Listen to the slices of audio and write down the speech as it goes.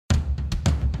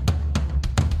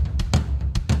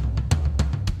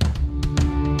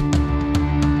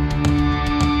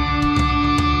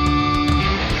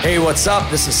Hey, what's up?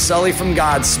 This is Sully from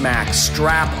Godsmack.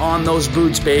 Strap on those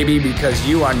boots, baby, because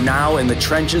you are now in the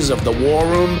trenches of the war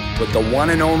room with the one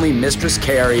and only Mistress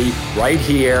Carrie right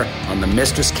here on the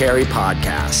Mistress Carrie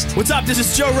podcast. What's up? This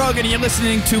is Joe Rogan, and you're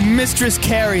listening to Mistress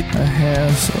Carrie. Her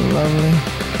hair so lovely,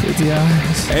 pretty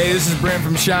eyes. Hey, this is Brent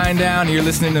from Shinedown, and you're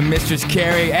listening to Mistress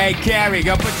Carrie. Hey, Carrie,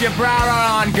 go put your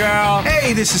bra on, girl.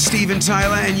 Hey, this is Steven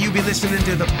Tyler, and you be listening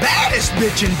to the baddest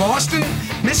bitch in Boston,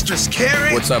 Mistress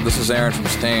Carrie. What's up? This is Aaron from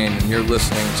Stain, and you're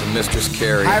listening to Mistress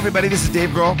Carrie. Hi, everybody. This is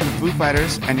Dave Grohl from the Foo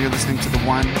Fighters, and you're listening to the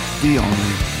one, the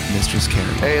only Mistress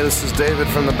Carrie. Hey, this is David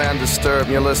from the band Disturbed,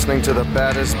 and you're listening to the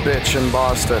baddest bitch in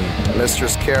Boston,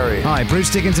 Mistress Carrie. Hi, Bruce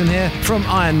Dickinson here from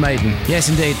Iron Maiden. Yes,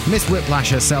 indeed, Miss Whiplash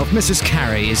herself, Mistress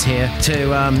Carrie, is here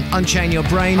to unchain your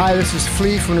brain. Hi, this is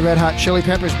Flea from the Red Hot Chili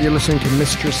Peppers. You're listening to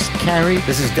Mistress Carrie.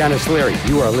 This is Dennis Leary.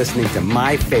 You are listening to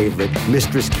my favorite,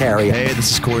 Mistress Carrie. Hey,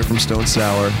 this is Corey from Stone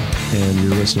Sour, and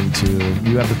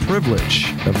you have the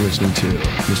privilege of listening to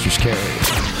Mistress Carrie.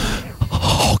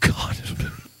 Oh, God.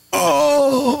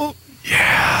 Oh,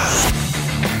 yeah.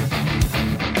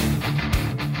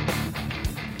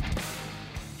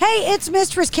 Hey, it's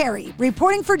Mistress Carrie,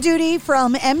 reporting for duty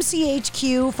from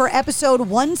MCHQ for episode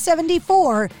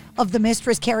 174 of the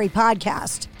Mistress Carrie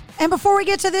podcast. And before we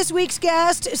get to this week's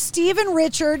guest, Stephen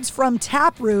Richards from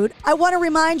Taproot, I want to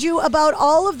remind you about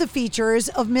all of the features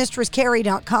of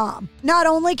MistressCarrie.com. Not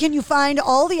only can you find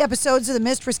all the episodes of the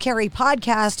Mistress Carrie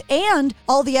podcast and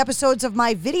all the episodes of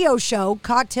my video show,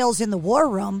 Cocktails in the War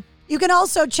Room, you can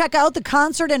also check out the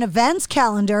concert and events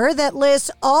calendar that lists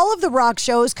all of the rock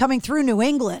shows coming through New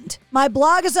England. My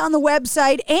blog is on the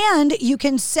website, and you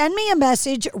can send me a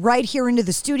message right here into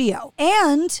the studio.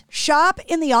 And shop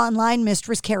in the online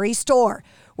Mistress Carrie store,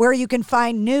 where you can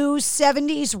find new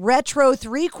 70s retro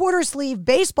three-quarter sleeve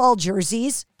baseball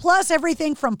jerseys, plus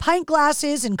everything from pint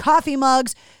glasses and coffee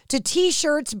mugs to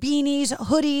t-shirts, beanies,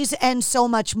 hoodies, and so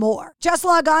much more. Just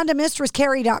log on to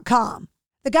MistressCarrie.com.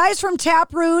 The guys from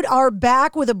Taproot are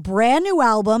back with a brand new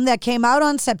album that came out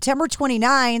on September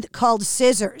 29th called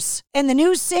Scissors. And the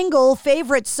new single,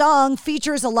 Favorite Song,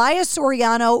 features Elias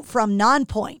Soriano from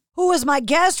Nonpoint, who was my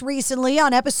guest recently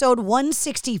on episode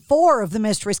 164 of the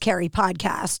Mistress Carrie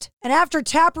podcast. And after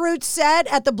Taproot's set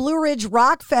at the Blue Ridge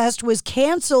Rock Fest was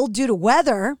canceled due to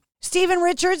weather, Stephen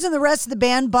Richards and the rest of the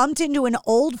band bumped into an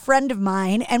old friend of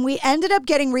mine, and we ended up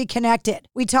getting reconnected.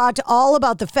 We talked all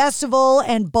about the festival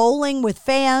and bowling with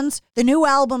fans, the new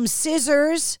album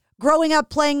Scissors, growing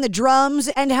up playing the drums,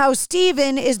 and how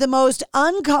Stephen is the most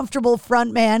uncomfortable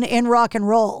frontman in rock and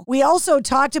roll. We also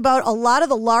talked about a lot of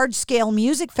the large-scale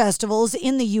music festivals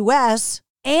in the U.S.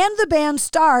 and the band's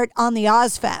start on the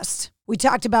Ozfest. We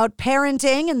talked about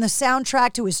parenting and the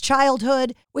soundtrack to his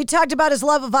childhood. We talked about his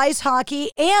love of ice hockey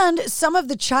and some of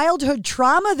the childhood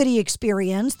trauma that he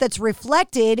experienced that's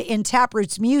reflected in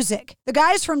Taproot's music. The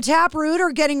guys from Taproot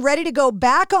are getting ready to go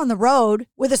back on the road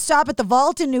with a stop at the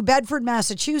Vault in New Bedford,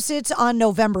 Massachusetts on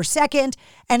November 2nd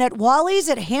and at Wally's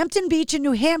at Hampton Beach in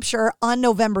New Hampshire on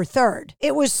November 3rd.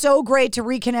 It was so great to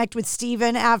reconnect with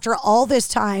Stephen after all this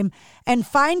time and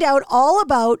find out all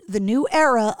about the new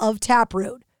era of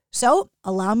Taproot. So,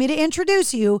 allow me to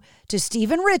introduce you to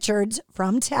Stephen Richards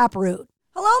from Taproot.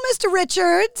 Hello, Mr.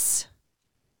 Richards.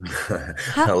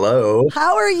 Hello.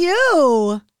 How are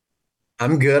you?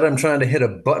 I'm good. I'm trying to hit a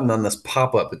button on this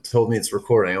pop-up. It told me it's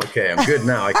recording. Okay, I'm good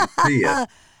now. I can see you.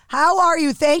 How are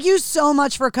you? Thank you so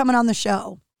much for coming on the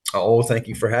show. Oh, thank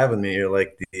you for having me. You're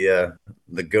like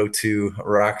the go-to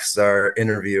rock star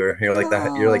interviewer. You're like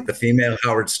the female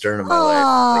Howard Stern of my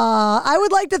life. I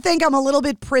would like to think I'm a little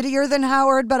bit prettier than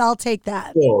Howard, but I'll take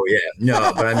that. Oh yeah,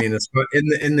 no, but I mean, it's,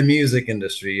 in the music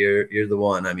industry, you're the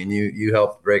one. I mean, you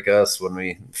helped break us when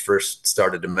we first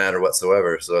started to matter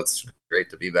whatsoever. So it's great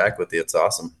to be back with you. It's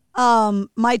awesome.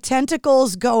 My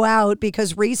tentacles go out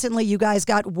because recently you guys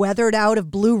got weathered out of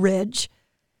Blue Ridge.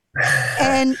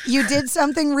 And you did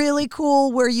something really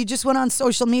cool where you just went on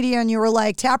social media and you were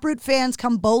like, Taproot fans,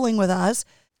 come bowling with us.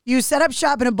 You set up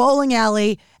shop in a bowling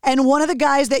alley, and one of the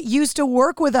guys that used to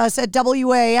work with us at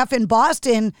WAF in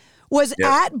Boston was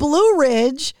at Blue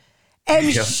Ridge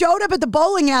and showed up at the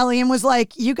bowling alley and was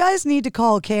like, you guys need to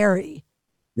call Carrie.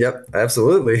 Yep,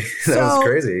 absolutely. That was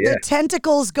crazy. Yeah. The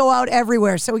tentacles go out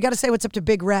everywhere. So we got to say what's up to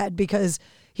Big Red because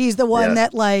he's the one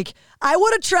that, like, I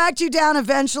would have tracked you down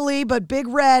eventually, but Big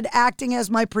Red acting as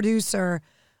my producer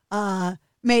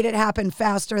made it happen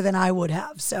faster than I would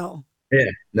have. So yeah,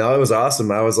 no, it was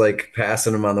awesome. I was like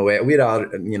passing him on the way. We'd all,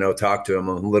 talked to him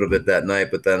a little bit that night,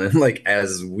 but then like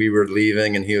as we were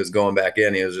leaving and he was going back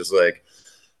in, he was just like,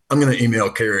 I'm going to email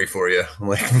Carrie for you. I'm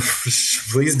like,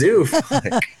 please do.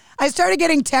 I started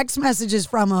getting text messages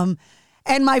from him.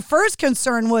 And my first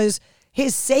concern was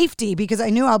his safety because I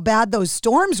knew how bad those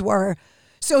storms were.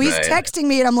 So he's texting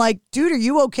me and I'm like, dude, are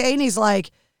you okay? And he's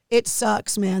like, it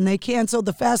sucks, man. They canceled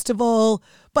the festival,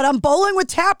 but I'm bowling with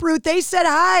Taproot. They said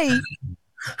hi.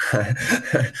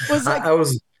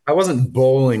 I wasn't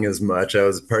bowling as much. I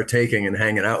was partaking and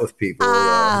hanging out with people.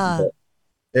 But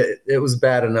it was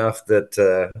bad enough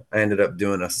that I ended up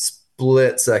doing a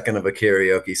split second of a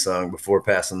karaoke song before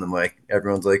passing the mic.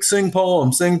 Everyone's like, sing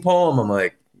poem, sing poem. I'm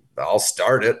like, I'll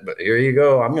start it, but here you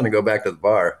go. I'm going to go back to the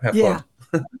bar. Have fun.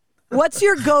 What's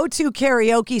your go-to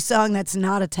karaoke song that's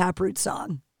not a Taproot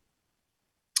song?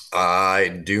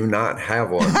 I do not have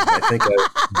one. I think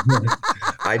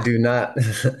I do not.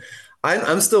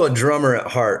 I'm still a drummer at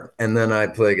heart, and then I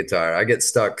play guitar. I get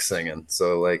stuck singing.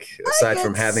 So, like, aside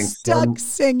from having stuck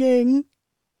singing.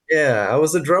 Yeah, I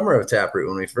was a drummer of Taproot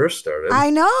when we first started. I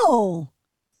know.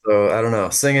 So, I don't know.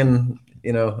 Singing,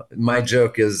 my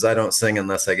joke is I don't sing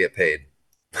unless I get paid.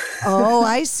 Oh,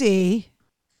 I see.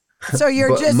 So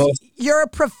you're you're a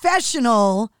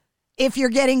professional if you're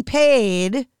getting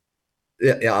paid.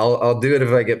 Yeah, I'll do it if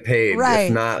I get paid.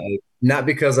 Right. If not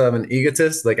because I'm an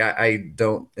egotist. Like I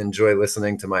don't enjoy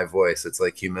listening to my voice. It's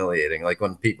like humiliating. Like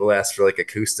when people ask for like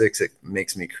acoustics, it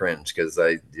makes me cringe because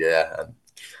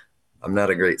I'm not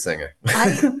a great singer.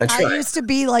 I used to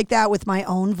be like that with my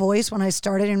own voice when I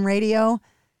started in radio.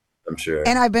 I'm sure.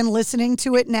 And I've been listening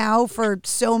to it now for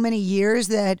so many years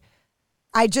that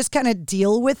I just kind of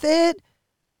deal with it.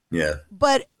 Yeah.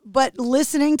 But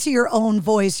listening to your own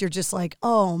voice, you're just like,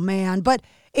 oh man. But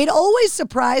it always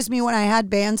surprised me when I had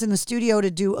bands in the studio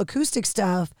to do acoustic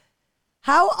stuff,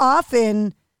 how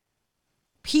often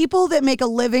people that make a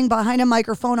living behind a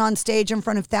microphone on stage in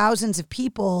front of thousands of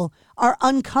people are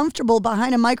uncomfortable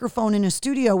behind a microphone in a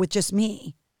studio with just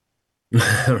me.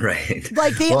 Right.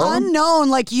 Like the unknown,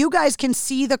 like you guys can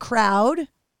see the crowd.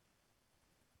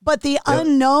 But the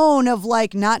unknown of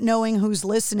like not knowing who's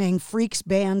listening freaks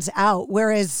bands out.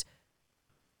 Whereas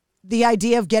the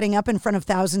idea of getting up in front of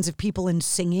thousands of people and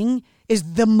singing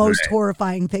is the most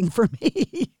horrifying thing for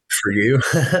me. For you?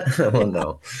 Oh,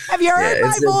 no. Have you heard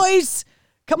my voice?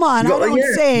 Come on, I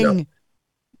don't sing.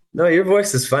 No, your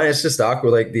voice is fine. It's just awkward.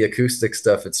 Like the acoustic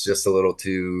stuff, it's just a little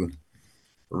too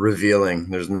revealing.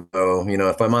 There's no,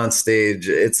 if I'm on stage,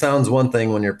 it sounds one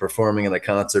thing when you're performing in a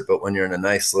concert, but when you're in a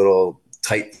nice little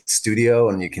tight studio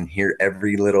and you can hear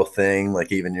every little thing,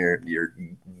 like even your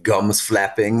gums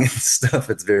flapping and stuff,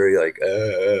 it's very like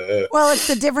Well, it's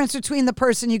the difference between the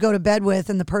person you go to bed with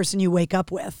and the person you wake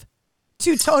up with.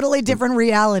 Two totally different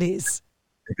realities.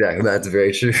 Exactly. That's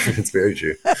very true. It's very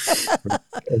true.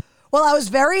 Well, I was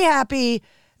very happy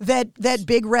that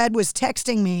Big Red was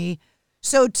texting me.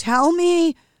 So tell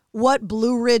me what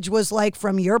Blue Ridge was like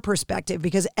from your perspective,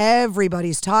 because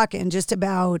everybody's talking just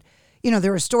about,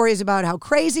 there were stories about how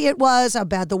crazy it was, how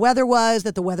bad the weather was,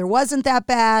 that the weather wasn't that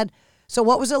bad. So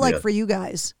what was it like for you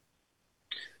guys?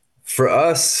 For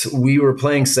us, we were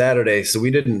playing Saturday, so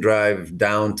we didn't drive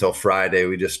down till Friday.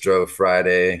 We just drove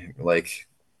Friday. Like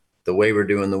the way we're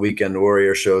doing the Weekend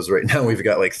Warrior shows right now, we've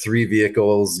got like 3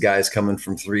 vehicles, guys coming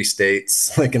from 3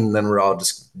 states, and then we're all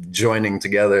just joining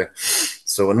together.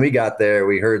 So when we got there,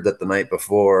 we heard that the night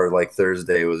before, like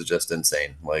Thursday, was just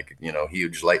insane. Like,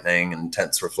 huge lightning and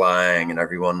tents were flying and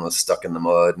everyone was stuck in the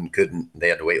mud and they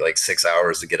had to wait like 6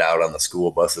 hours to get out on the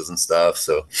school buses and stuff.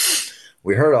 So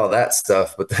we heard all that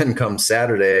stuff. But then come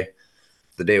Saturday,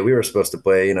 the day we were supposed to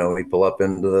play, we pull up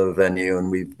into the venue and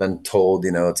we've been told,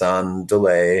 it's on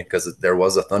delay because there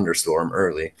was a thunderstorm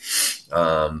early.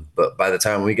 But by the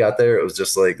time we got there, it was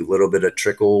just like a little bit of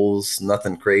trickles,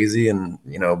 nothing crazy. And,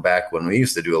 back when we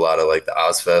used to do a lot of like the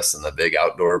Ozfest and the big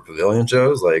outdoor pavilion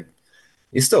shows, like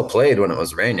you still played when it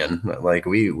was raining. Like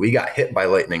we got hit by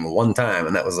lightning one time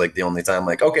and that was like the only time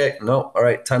like, okay, no, all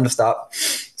right, time to stop.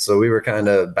 So we were kind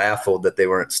of baffled that they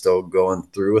weren't still going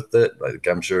through with it. Like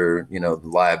I'm sure, the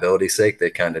liability's sake, they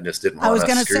kind of just didn't want to. I was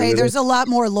going to say there's a lot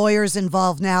more lawyers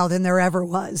involved now than there ever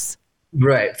was.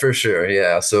 Right, for sure.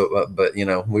 Yeah. So, but,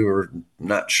 we were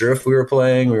not sure if we were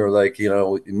playing. We were like,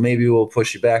 maybe we'll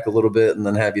push you back a little bit and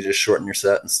then have you just shorten your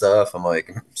set and stuff. I'm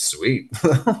like, sweet.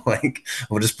 Like,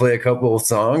 we'll just play a couple of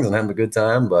songs and have a good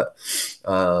time. But,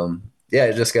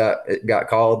 it got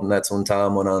called, and that's when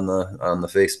Tom went on the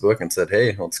Facebook and said,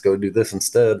 hey, let's go do this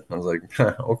instead. I was like,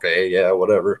 okay, yeah,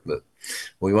 whatever. But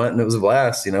we went and it was a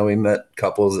blast. We met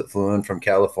couples that flew in from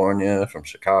California, from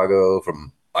Chicago,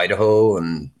 from Idaho,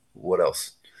 and what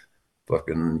else?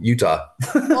 Fucking Utah.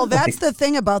 Well, that's the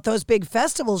thing about those big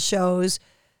festival shows.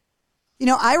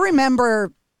 I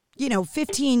remember,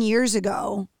 15 years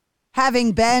ago,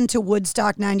 having been to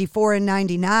Woodstock 94 and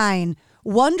 99,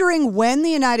 wondering when the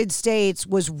United States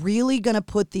was really going to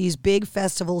put these big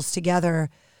festivals together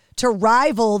to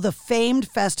rival the famed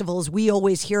festivals we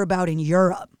always hear about in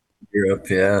Europe. Europe,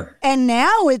 yeah. And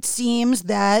now it seems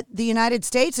that the United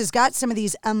States has got some of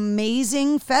these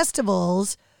amazing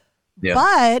festivals,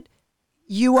 but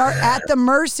you are at the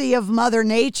mercy of Mother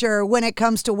Nature when it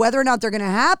comes to whether or not they're going to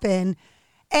happen.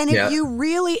 And if you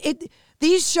really,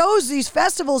 these shows, these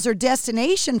festivals are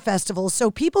destination festivals,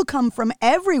 so people come from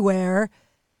everywhere.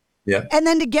 Yeah. And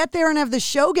then to get there and have the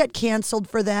show get canceled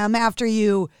for them after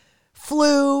you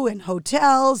flew and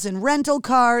hotels and rental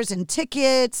cars and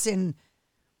tickets and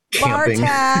camping. bar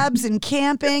tabs and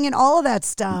camping and all of that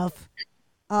stuff.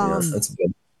 That's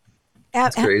good.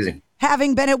 That's crazy.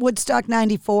 Having been at Woodstock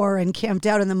 94 and camped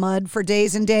out in the mud for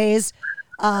days and days,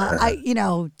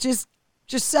 just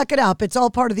suck it up. It's all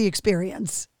part of the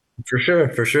experience. For sure.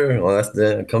 Well,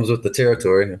 it comes with the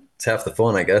territory. It's half the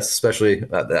fun, I guess. Especially,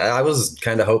 I was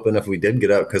kind of hoping if we did get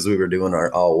out, because we were doing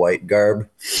our all white garb,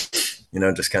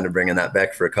 just kind of bringing that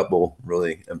back for a couple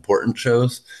really important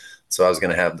shows. So I was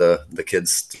going to have the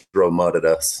kids throw mud at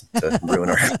us to ruin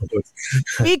our clothes.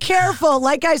 Be careful.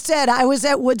 Like I said, I was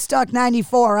at Woodstock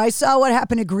 94. I saw what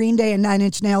happened to Green Day and Nine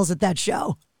Inch Nails at that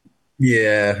show.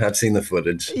 Yeah, I've seen the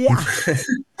footage. Yeah.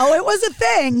 Oh, it was a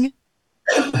thing.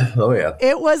 Oh, yeah.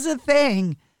 It was a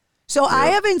thing. So I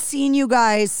haven't seen you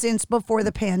guys since before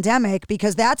the pandemic,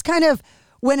 because that's kind of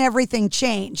when everything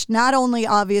changed. Not only,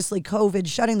 obviously, COVID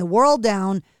shutting the world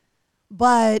down,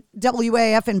 but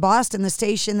WAF in Boston, the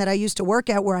station that I used to work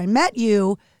at where I met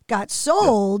you, got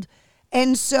sold.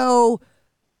 And so,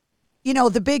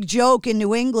 the big joke in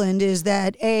New England is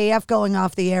that AAF going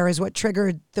off the air is what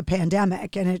triggered the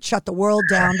pandemic, and it shut the world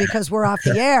down because we're off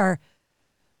the air.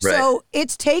 Right. So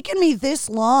it's taken me this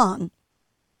long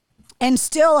and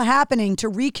still happening to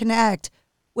reconnect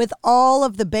with all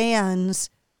of the bands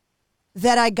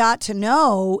that I got to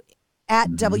know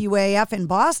at WAF in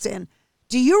Boston.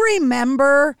 Do you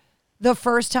remember the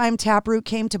first time Taproot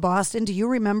came to Boston? Do you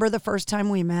remember the first time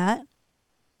we met?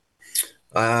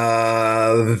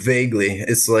 Vaguely.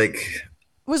 It's like...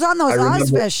 It was on those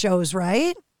Ozfest shows,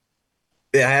 right?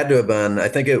 Yeah, it had to have been. I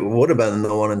think it would have been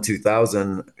the one in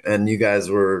 2000, and you guys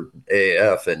were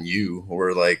AF, and you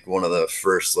were like one of the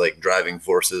first like driving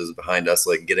forces behind us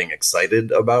like getting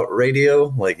excited about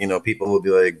radio. Like, people would be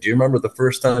like, do you remember the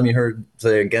first time you heard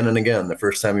say Again and Again, the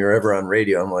first time you were ever on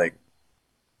radio? I'm like,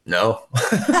 no.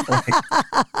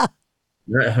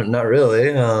 Not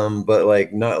really. But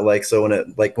like, not like, so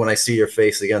when I see your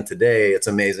face again today, it's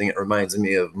amazing. It reminds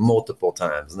me of multiple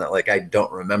times. Not like I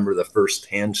don't remember the first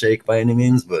handshake by any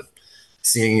means, but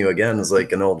seeing you again is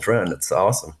like an old friend. It's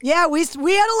awesome. Yeah, we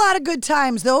had a lot of good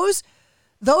times. Those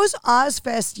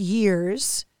Ozfest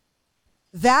years,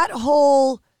 that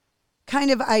whole kind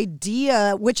of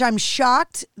idea, which I'm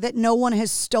shocked that no one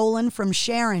has stolen from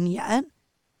Sharon yet,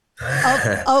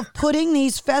 of putting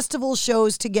these festival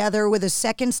shows together with a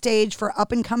second stage for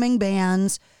up-and-coming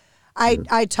bands.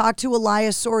 I talked to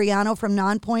Elias Soriano from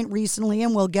Nonpoint recently,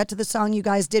 and we'll get to the song you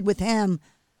guys did with him.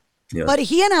 Yeah. But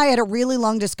he and I had a really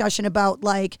long discussion about,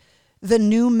 like, the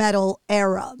nu metal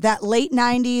era, that late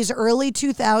 90s, early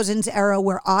 2000s era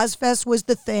where Ozfest was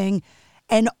the thing,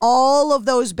 and all of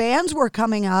those bands were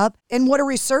coming up, and what a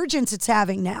resurgence it's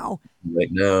having now. Right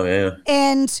now, yeah.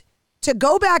 And to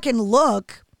go back and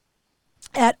look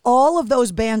at all of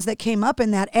those bands that came up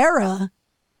in that era,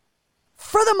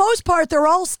 for the most part, they're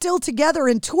all still together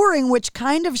and touring, which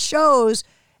kind of shows,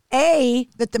 A,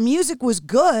 that the music was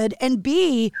good, and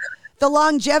B, the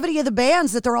longevity of the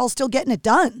bands, that they're all still getting it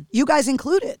done, you guys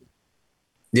included.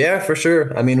 Yeah, for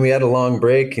sure. I mean, we had a long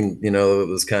break, and, it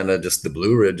was kind of just the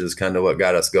Blue Ridge is kind of what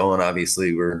got us going.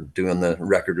 Obviously, we're doing the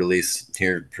record release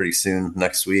here pretty soon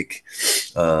next week.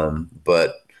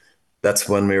 But that's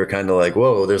when we were kind of like,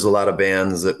 whoa, there's a lot of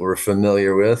bands that we're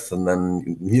familiar with. And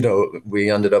then, we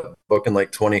ended up booking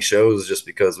like 20 shows just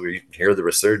because we hear the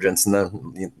resurgence. And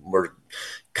then we're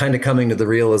kind of coming to the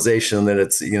realization that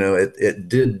it's, it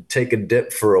did take a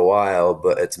dip for a while,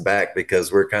 but it's back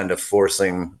because we're kind of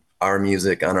forcing our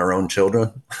music on our own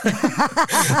children.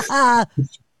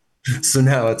 So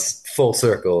now it's full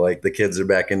circle. Like the kids are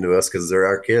back into us because they're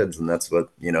our kids, and that's what,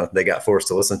 they got forced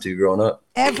to listen to growing up.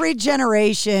 Every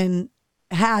generation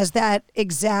has that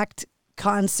exact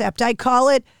concept. I call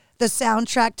it the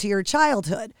soundtrack to your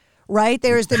childhood, right?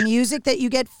 There's the music that you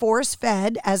get force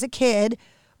fed as a kid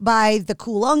by the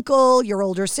cool uncle, your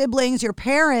older siblings, your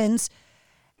parents.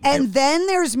 And then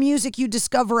there's music you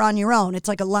discover on your own. It's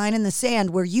like a line in the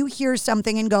sand where you hear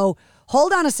something and go,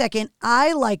 hold on a second,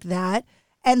 I like that.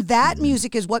 And that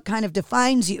music is what kind of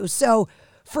defines you. So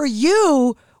for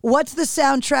you, what's the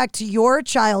soundtrack to your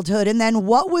childhood? And then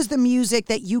what was the music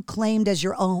that you claimed as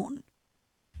your own?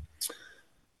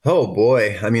 Oh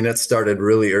boy. I mean, it started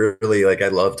really early. Like I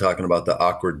love talking about the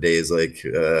awkward days, like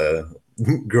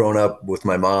growing up with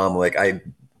my mom. Like I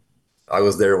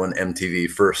was there when MTV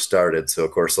first started. So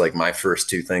of course, like my first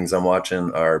two things I'm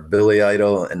watching are Billy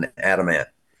Idol and Adamant.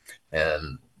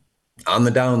 And on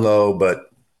the down low, but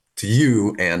to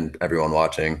you and everyone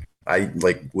watching, I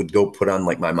like would go put on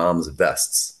like my mom's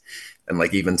vests and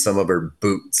like even some of her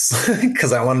boots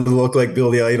because I wanted to look like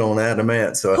Billy Idol and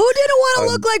Adamant. So who didn't want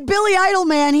to look like Billy Idol,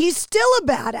 man? He's still a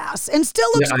badass and still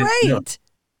looks great.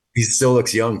 He still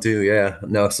looks young too. Yeah.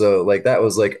 No. So like that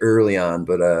was like early on,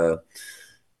 but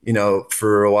you know,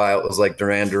 for a while it was like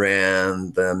Duran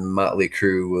Duran, then Motley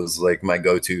Crue was like my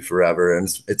go-to forever. And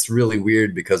it's really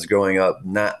weird because growing up,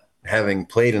 not having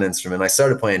played an instrument, I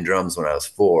started playing drums when I was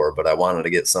 4, but I wanted to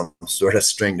get some sort of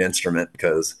stringed instrument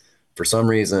because for some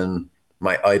reason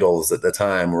my idols at the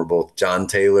time were both John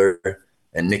Taylor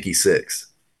and Nikki Sixx.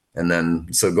 And then,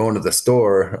 so going to the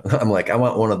store, I'm like, I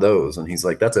want one of those. And he's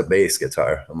like, that's a bass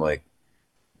guitar. I'm like,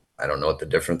 I don't know what the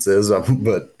difference is,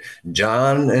 but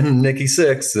John and Nikki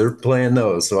Sixx, they're playing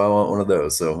those, so I want one of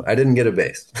those. So I didn't get a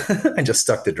bass. I just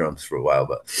stuck to drums for a while.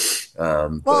 But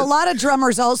a lot of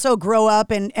drummers also grow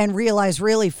up and realize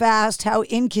really fast how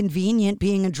inconvenient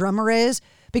being a drummer is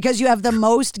because you have the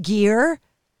most gear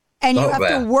and you have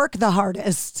to work the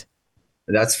hardest.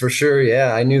 That's for sure.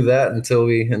 Yeah, I knew that until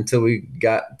we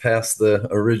got past the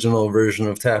original version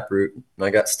of Taproot, and I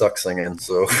got stuck singing.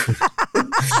 So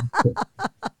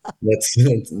that's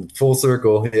full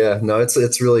circle. Yeah, no,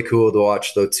 it's really cool to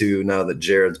watch though too. Now that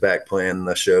Jared's back playing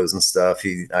the shows and stuff,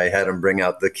 I had him bring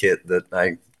out the kit that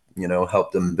I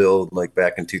helped him build like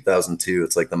back in 2002.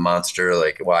 It's like the monster.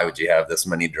 Like, why would you have this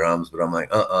many drums? But I'm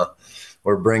like,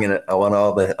 we're bringing it. I want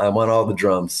all the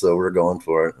drums, so we're going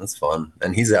for it. It's fun,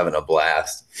 and he's having a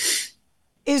blast.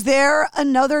 Is there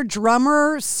another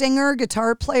drummer, singer,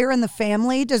 guitar player in the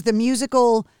family? Does the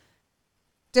musical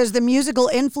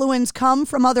influence come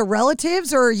from other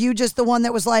relatives, or are you just the one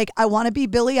that was like, I want to be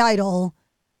Billy Idol?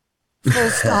 Full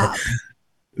stop.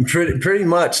 Pretty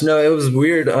much. No, it was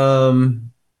weird.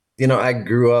 I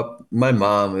grew up. My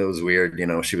mom. It was weird.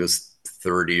 She was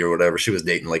 30 or whatever. She was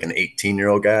dating like an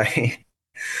 18-year-old guy.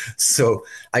 So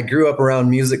I grew up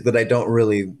around music that I don't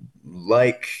really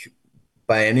like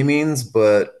by any means,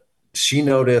 but she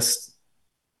noticed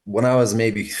when I was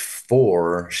maybe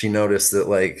 4, she noticed that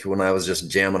like when I was just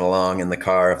jamming along in the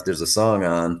car, if there's a song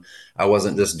on, I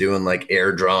wasn't just doing like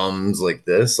air drums like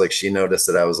this. Like she noticed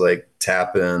that I was like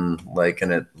tapping, like,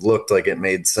 and it looked like it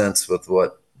made sense with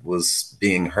what was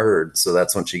being heard. So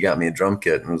that's when she got me a drum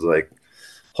kit and was like,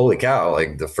 holy cow,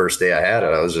 like the first day I had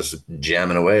it, I was just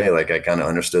jamming away. Like I kind of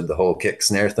understood the whole kick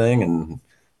snare thing and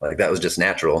like that was just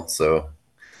natural. So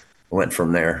I went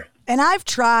from there. And I've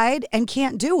tried and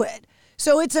can't do it.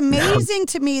 So it's amazing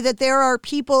to me that there are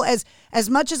people, as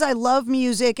much as I love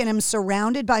music and am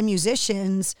surrounded by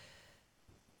musicians,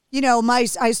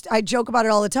 I joke about it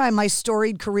all the time. My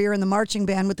storied career in the marching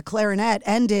band with the clarinet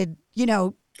ended,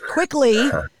 quickly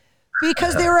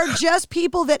because there are just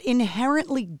people that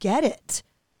inherently get it.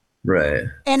 Right.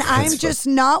 And I'm just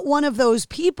not one of those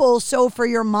people. So for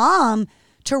your mom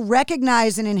to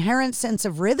recognize an inherent sense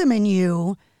of rhythm in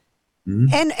you,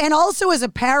 and also as a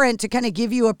parent to kind of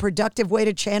give you a productive way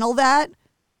to channel that,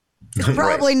 is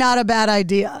probably not a bad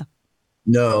idea.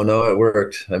 No, it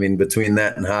worked. I mean, between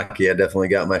that and hockey, I definitely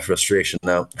got my frustration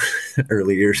out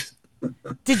early years.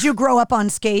 Did you grow up on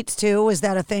skates too? Was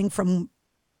that a thing from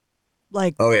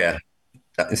like? Oh yeah.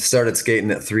 I started skating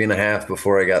at 3.5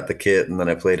 before I got the kit, and then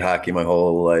I played hockey my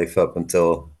whole life up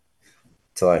until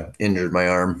I injured my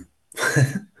arm.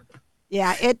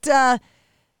 Yeah, it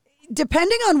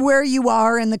depending on where you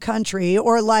are in the country,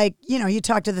 or like, you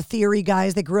talk to the theory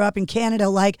guys that grew up in Canada,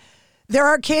 like there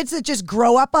are kids that just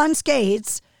grow up on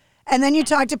skates, and then you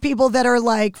talk to people that are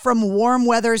like from warm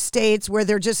weather states where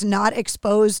they're just not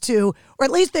exposed to, or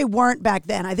at least they weren't back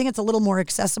then. I think it's a little more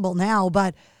accessible now,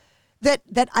 but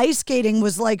that ice skating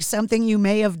was like something you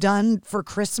may have done for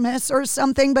Christmas or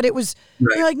something, but it was,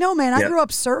 you're like, no, man, I grew up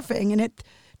surfing. And it,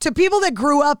 to people that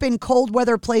grew up in cold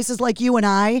weather places like you and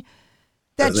I,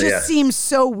 that just seems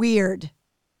so weird.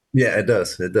 Yeah, it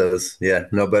does. It does. Yeah.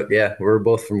 No, but yeah, we're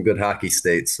both from good hockey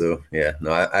states. So yeah,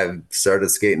 no, I started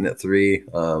skating at 3.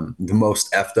 The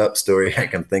most effed up story I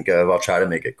can think of, I'll try to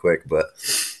make it quick, but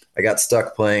I got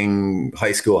stuck playing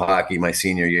high school hockey my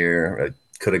senior year. I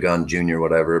could have gone junior,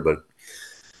 whatever, but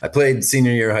I played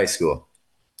senior year of high school.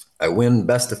 I win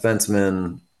best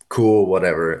defenseman, cool,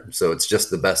 whatever. So it's just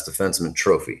the best defenseman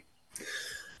trophy.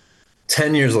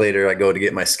 10 years later, I go to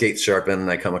get my skates sharpened, and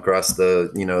I come across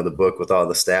the book with all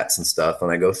the stats and stuff,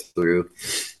 and I go through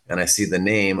and I see the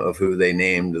name of who they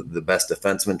named the best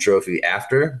defenseman trophy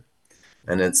after.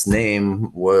 And its name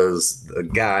was a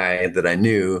guy that I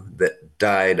knew that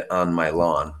died on my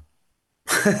lawn.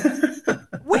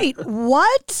 Wait,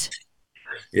 what?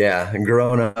 Yeah, and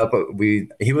growing up,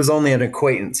 he was only an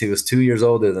acquaintance. He was 2 years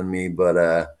older than me,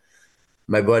 but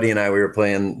my buddy and I, we were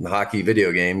playing the hockey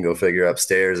video game, go figure,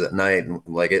 upstairs at night, and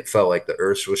like it felt like the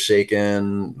earth was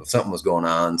shaking, something was going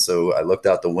on. So I looked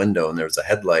out the window and there was a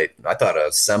headlight. I thought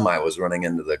a semi was running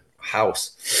into the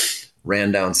house,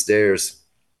 ran downstairs.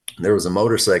 There was a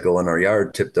motorcycle in our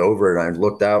yard tipped over, and I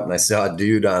looked out and I saw a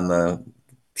dude on the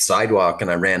sidewalk,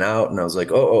 and I ran out and I was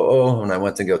like, oh, and I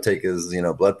went to go take his,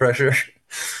 blood pressure,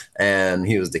 and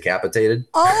he was decapitated.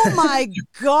 Oh my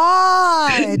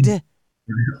God.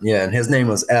 Yeah, and his name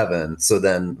was Evan. So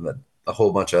then a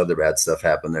whole bunch of other bad stuff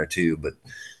happened there too. But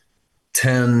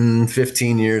 10,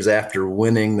 15 years after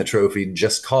winning the trophy,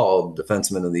 just called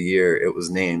Defenseman of the Year, it was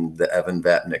named the Evan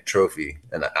Vatnick Trophy.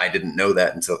 And I didn't know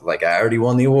that until, I already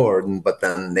won the award, but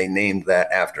then they named that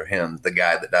after him, the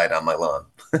guy that died on my lawn.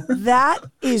 That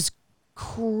is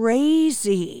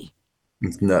crazy.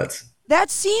 It's nuts. That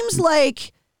seems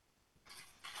like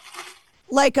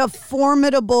a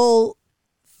formidable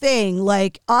thing.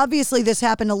 Like, obviously this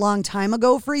happened a long time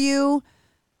ago for you,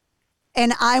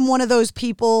 and I'm one of those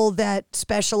people that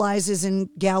specializes in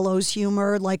gallows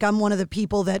humor. Like, I'm one of the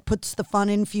people that puts the fun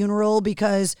in funeral,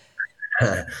 because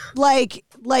like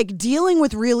dealing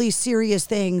with really serious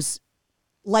things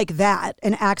like that,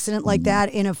 an accident like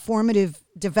that in a formative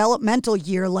developmental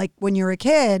year, like when you're a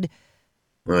kid,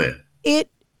 right?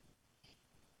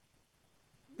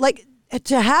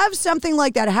 To have something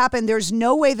like that happen, there's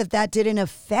no way that didn't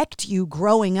affect you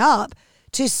growing up.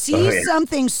 To see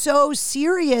something so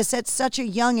serious at such a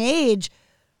young age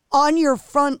on your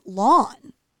front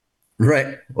lawn.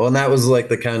 Right. Well, and that was like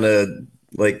the kind of,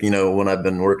 when I've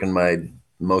been working my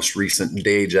most recent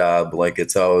day job,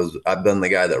 I've been the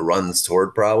guy that runs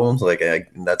toward problems.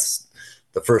 That's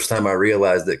the first time I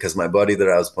realized it, because my buddy that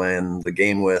I was playing the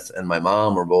game with and my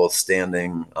mom were both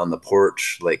standing on the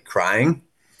porch, crying.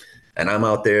 And I'm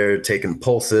out there taking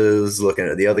pulses, looking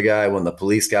at the other guy. When the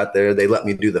police got there, they let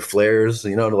me do the flares,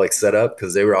 to set up,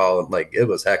 because they were all it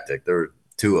was hectic. There were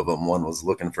two of them. One was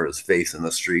looking for his face in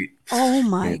the street. Oh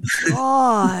my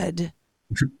God.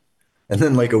 And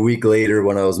then a week later,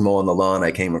 when I was mowing the lawn,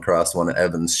 I came across one of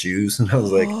Evan's shoes, and I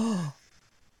was like,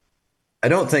 I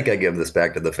don't think I give this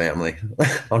back to the family.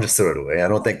 I'll just throw it away. I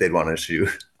don't think they'd want a shoe.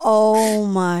 Oh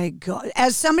my God.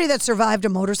 As somebody that survived a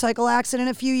motorcycle accident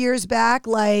a few years back,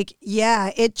 that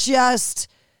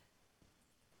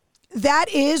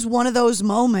is one of those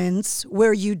moments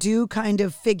where you do kind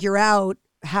of figure out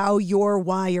how you're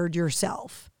wired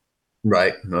yourself.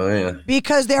 Right. Oh, yeah.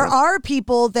 Because there are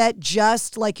people that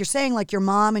just, like you're saying, like your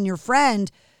mom and your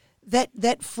friend,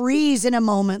 that freeze in a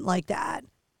moment like that.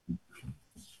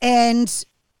 And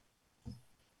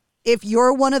if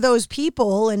you're one of those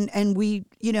people, and we,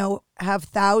 have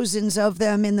thousands of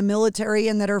them in the military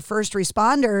and that are first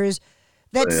responders,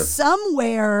 that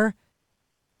somewhere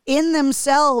in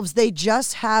themselves, they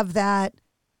just have that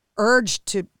urge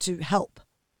to help.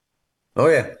 Oh,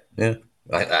 yeah. Yeah.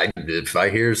 If I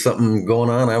hear something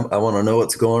going on, I want to know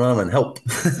what's going on and help.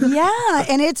 Yeah.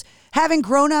 And it's having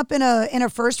grown up in a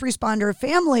first responder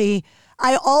family.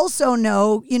 I also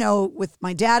know, with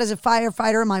my dad as a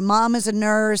firefighter, my mom as a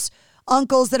nurse,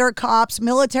 uncles that are cops,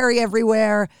 military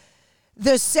everywhere,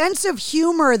 the sense of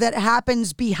humor that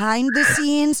happens behind the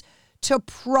scenes to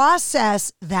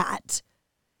process that.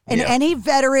 And any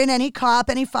veteran, any cop,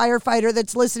 any firefighter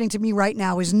that's listening to me right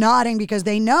now is nodding, because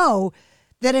they know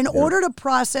that in order to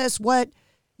process what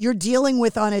you're dealing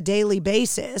with on a daily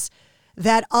basis,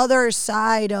 that other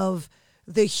side of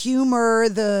the humor,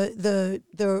 the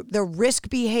risk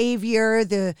behavior,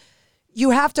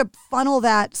 you have to funnel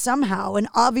that somehow. And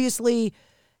obviously,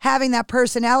 having that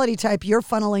personality type, you're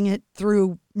funneling it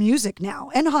through music now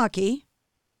and hockey.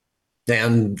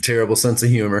 And terrible sense of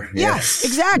humor. Yes,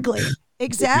 exactly.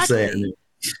 Exactly.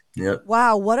 Yep.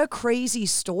 Wow, what a crazy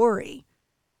story.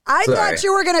 I thought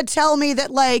you were going to tell me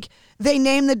that, they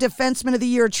named the Defenseman of the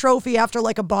Year trophy after,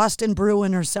 a Boston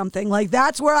Bruin or something.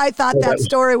 That's where I thought that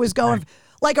story was going,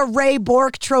 like a Ray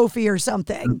Bork trophy or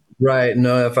something. Right.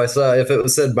 No, if it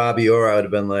was said Bobby Orr, I would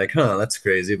have been like, that's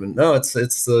crazy. But no, it's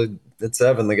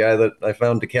Evan, the guy that I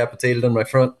found decapitated on my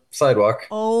front sidewalk.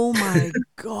 Oh, my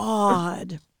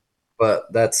God.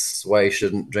 But that's why you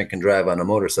shouldn't drink and drive on a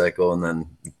motorcycle and then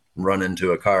run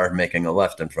into a car making a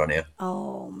left in front of you.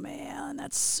 Oh, man,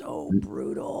 that's so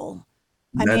brutal.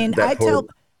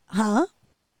 Huh?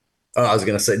 Oh, I was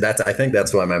gonna say I think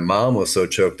that's why my mom was so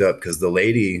choked up, because the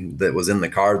lady that was in the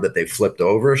car that they flipped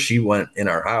over, she went in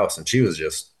our house and she was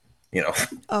just,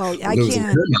 Oh, I losing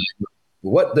her can't. mind.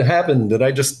 What happened? Did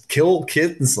I just kill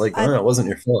kids? Like, I, it wasn't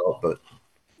your fault, but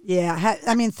yeah.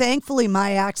 I mean, thankfully,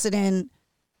 my accident,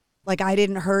 like, I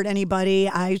didn't hurt anybody.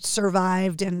 I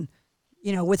survived, and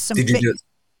with some. did you just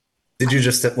did you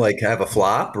just like have a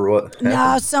flop or what No,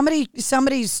 happened?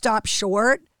 somebody stopped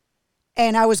short,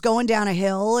 and I was going down a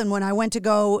hill, and when I went to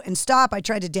go and stop, I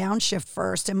tried to downshift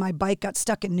first, and my bike got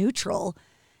stuck in neutral,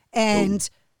 and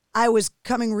I was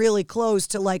coming really close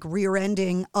to like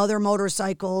rear-ending other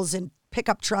motorcycles and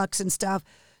pickup trucks and stuff.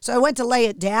 So I went to lay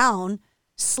it down,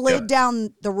 slid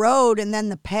down the road, and then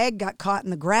the peg got caught in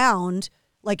the ground,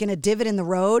 like in a divot in the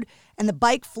road, and the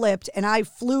bike flipped, and I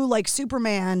flew like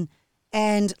Superman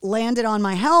and landed on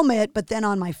my helmet, but then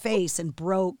on my face and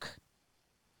broke.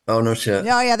 Oh, no shit.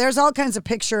 Oh yeah, there's all kinds of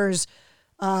pictures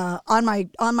on my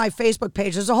Facebook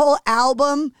page. There's a whole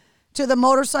album to the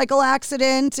motorcycle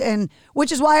accident, and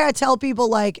which is why I tell people,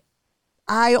 like,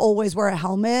 I always wear a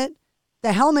helmet.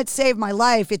 The helmet saved my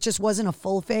life. It just wasn't a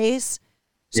full face.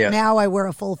 So now I wear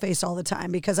a full face all the time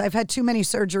because I've had too many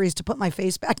surgeries to put my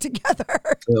face back together.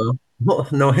 Well,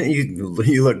 no, you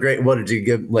look great. What did you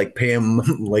give? Like, pay him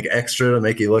like extra to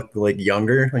make you look like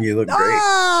younger? You look great.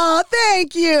 Oh,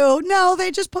 thank you. No, they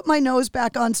just put my nose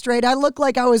back on straight. I look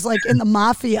like I was like in the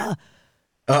mafia.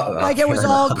 Like it was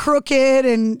all crooked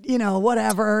and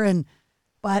whatever.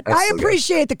 But I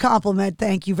appreciate the compliment.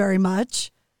 Thank you very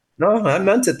much. No, I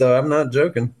meant it though. I'm not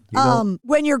joking.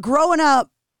 When you're growing up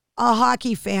a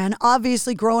hockey fan,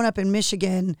 obviously growing up in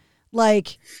Michigan,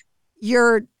 like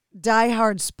you're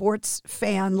diehard sports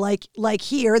fan, like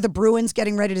here, the Bruins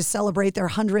getting ready to celebrate their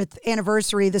 100th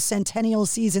anniversary, the centennial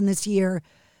season this year.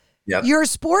 Yep. Your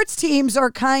sports teams are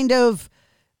kind of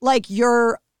like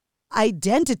your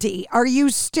identity. Are you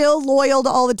still loyal to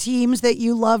all the teams that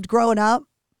you loved growing up?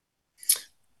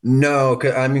 No,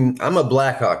 I mean, I'm a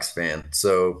Blackhawks fan,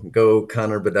 so go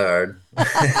Connor Bedard.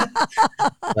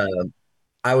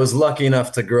 I was lucky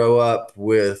enough to grow up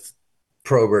with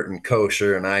Probert and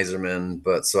Kosher and Yzerman,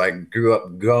 but so I grew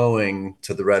up going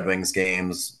to the Red Wings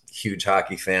games, huge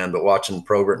hockey fan, but watching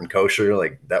Probert and Kosher,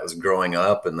 like that was growing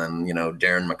up. And then,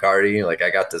 Darren McCarty, like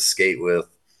I got to skate with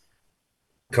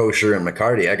Kosher and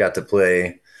McCarty. I got to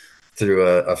play through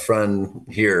a friend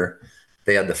here.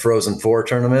 They had the Frozen Four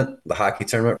tournament, the hockey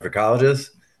tournament for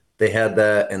colleges. They had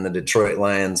that in the Detroit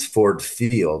Lions Ford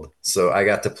Field. So I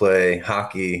got to play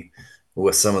hockey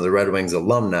with some of the Red Wings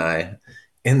alumni.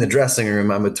 In the dressing room,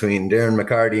 I'm between Darren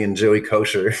McCarty and Joey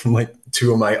Kosher, like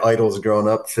two of my idols growing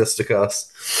up,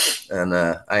 fisticuffs. And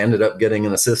I ended up getting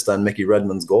an assist on Mickey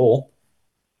Redmond's goal.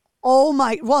 Oh,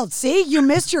 my. Well, see, you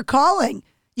missed your calling.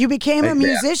 You became a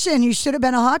musician. You should have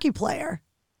been a hockey player.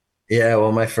 Yeah,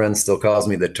 well, my friend still calls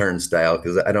me the turnstile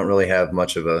because I don't really have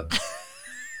much of a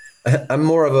I'm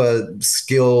more of a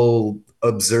skill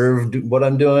observed what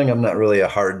I'm doing. I'm not really a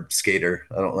hard skater.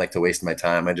 I don't like to waste my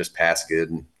time. I just pass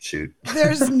good and shoot.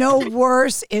 There's no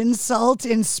worse insult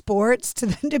in sports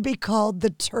than to be called the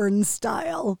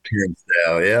turnstile.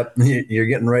 Turnstile, yep. You're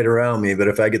getting right around me, but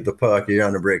if I get the puck, you're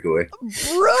on a breakaway.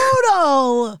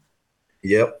 Brutal.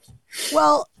 Yep.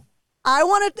 Well, I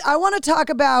want to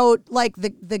talk about like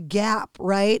the gap,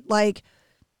 right? Like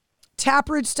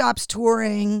Taproot stops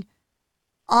touring.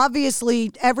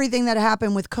 Obviously, everything that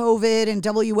happened with COVID and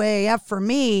WAAF for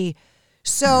me.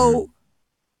 So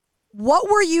what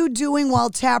were you doing while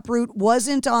Taproot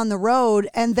wasn't on the road?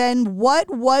 And then what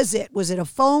was it? Was it a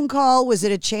phone call? Was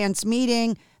it a chance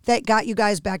meeting that got you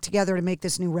guys back together to make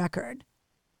this new record?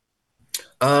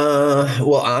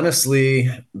 Well, honestly,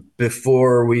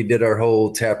 before we did our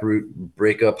whole Taproot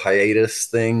breakup hiatus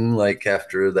thing, like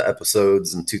after the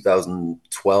episodes in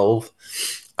 2012,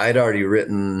 I'd already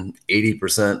written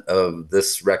 80% of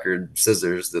this record,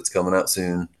 Scissors, that's coming out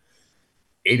soon.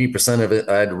 80% of it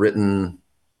I'd written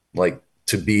like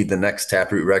to be the next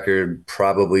Taproot record,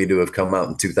 probably to have come out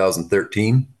in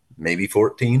 2013, maybe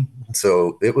 14.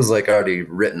 So it was like already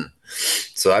written.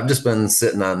 So I've just been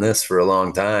sitting on this for a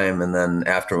long time. And then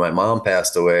after my mom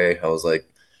passed away, I was like,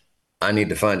 I need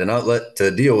to find an outlet to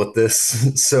deal with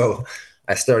this. So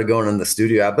I started going in the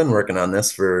studio. I've been working on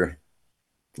this for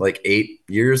like 8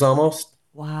 years almost.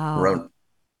 Wow.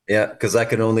 Yeah, because I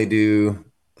could only do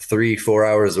 3-4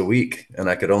 hours a week, and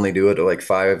I could only do it at like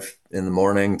 5 in the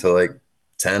morning to like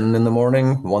 10 in the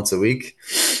morning once a week.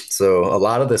 So a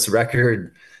lot of this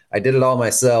record, I did it all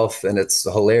myself, and it's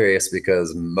hilarious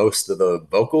because most of the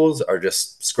vocals are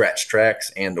just scratch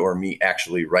tracks and or me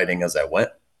actually writing as I went.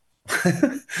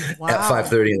 Wow. At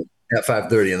at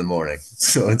 5:30 in the morning.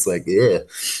 So it's like, yeah.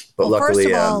 But well, luckily,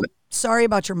 first of all, sorry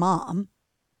about your mom.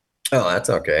 oh, that's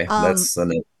okay.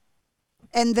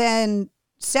 And then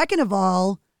second of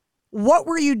all, what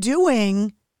were you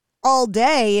doing all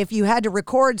day if you had to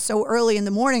record so early in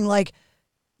the morning? Like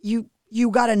you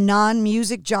got a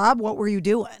non-music job. What were you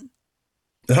doing?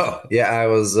 Oh, yeah.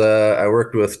 I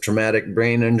worked with traumatic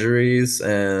brain injuries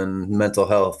and mental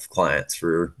health clients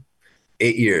for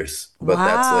 8 years. But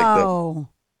wow.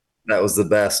 That was the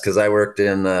best because I worked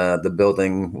in the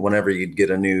building. Whenever you'd get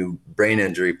a new brain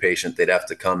injury patient, they'd have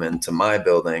to come into my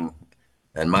building.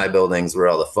 And my building's where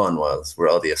all the fun was, where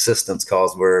all the assistance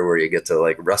calls were, where you get to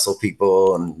like wrestle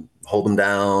people and hold them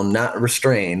down, not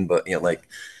restrain, but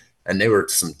and they were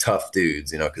some tough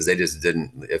dudes, because they just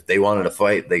didn't, if they wanted to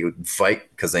fight, they would fight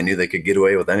because they knew they could get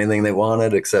away with anything they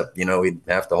wanted, except, we'd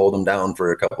have to hold them down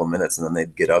for a couple of minutes and then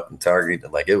they'd get up and target.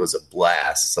 And it was a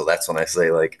blast. So that's when I say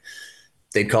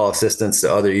they'd call assistance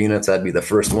to other units. I'd be the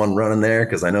first one running there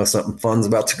because I know something fun's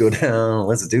about to go down.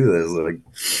 Let's do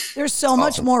this. There's so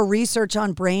much more research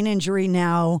on brain injury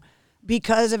now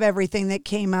because of everything that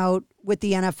came out with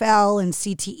the NFL and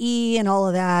CTE and all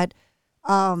of that.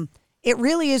 It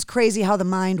really is crazy how the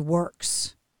mind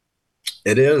works.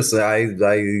 It is. I've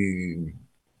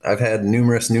had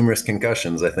numerous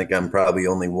concussions. I think I'm probably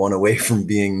only one away from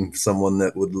being someone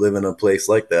that would live in a place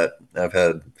like that. I've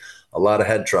had a lot of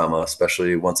head trauma,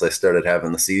 especially once I started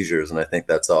having the seizures. And I think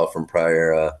that's all from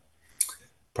prior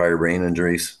brain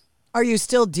injuries. Are you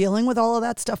still dealing with all of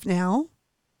that stuff now?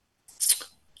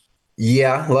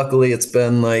 Yeah, luckily it's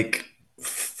been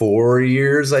 4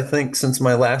 years, I think, since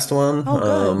my last one.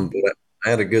 Oh, good. But I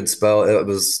had a good spell. It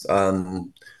was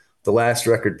on the last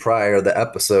record prior, the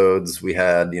episodes, we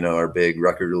had, our big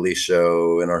record release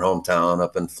show in our hometown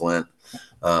up in Flint.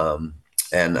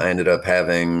 And I ended up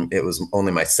it was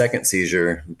only my second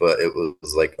seizure, but it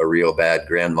was a real bad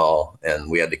grand mal. And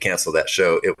we had to cancel that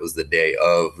show. It was the day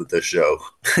of the show.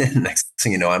 Next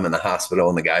thing you know, I'm in the hospital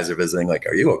and the guys are visiting,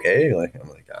 are you okay? I'm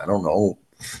I don't know.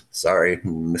 Sorry,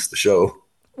 missed the show.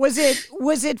 Was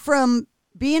it from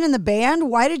being in the band?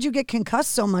 Why did you get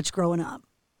concussed so much growing up?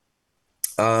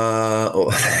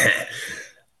 I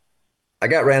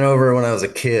got ran over when I was a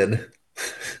kid.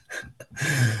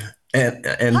 And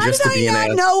how just did to be I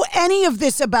not know any of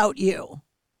this about you?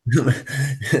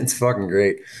 It's fucking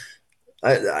great.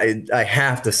 I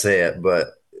have to say it, but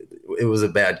it was a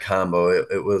bad combo.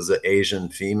 It was an Asian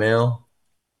female.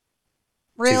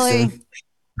 Really?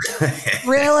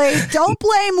 Really? Don't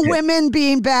blame women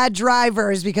being bad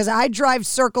drivers because I drive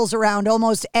circles around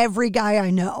almost every guy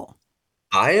I know.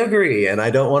 I agree, and I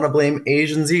don't want to blame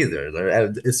Asians either.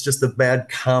 It's just a bad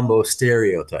combo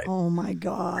stereotype. Oh my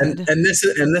God! And this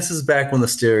is back when the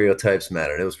stereotypes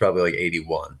mattered. It was probably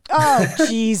 81. Oh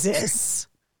Jesus!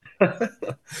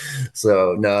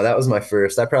 So no, that was my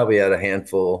first. I probably had a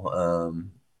handful,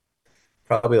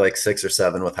 probably 6 or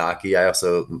 7 with hockey. I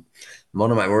also,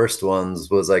 one of my worst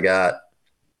ones was I got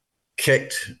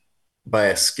kicked by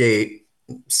a skate,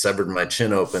 severed my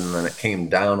chin open, and then it came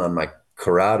down on my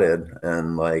carotid,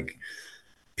 and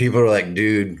people are like,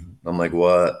 dude, I'm like,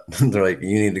 what? They're like,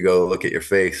 you need to go look at your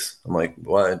face. I'm like,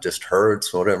 what? It just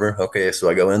hurts, whatever. Okay,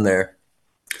 so I go in there.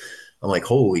 I'm like,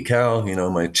 holy cow,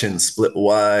 my chin split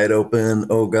wide open.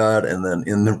 Oh God. And then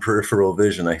in the peripheral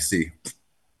vision, I see.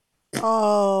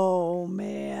 Oh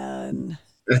man.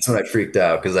 That's when I freaked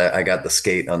out because I got the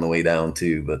skate on the way down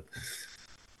too, but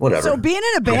whatever. So being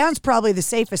in a band's probably the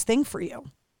safest thing for you.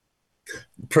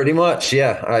 Pretty much,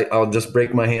 yeah. I'll just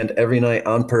break my hand every night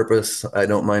on purpose. I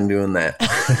don't mind doing that.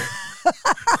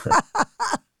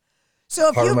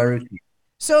 So part of my routine.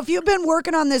 So if you've been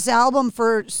working on this album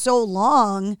for so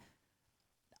long,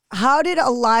 how did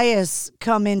Elias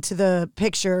come into the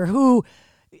picture? Who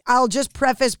I'll just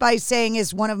preface by saying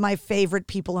is one of my favorite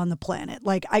people on the planet.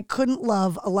 I couldn't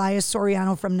love Elias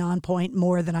Soriano from Nonpoint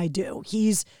more than I do.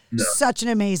 He's such an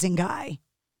amazing guy.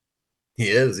 He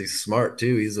is. He's smart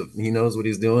too. He knows what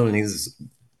he's doing, and he's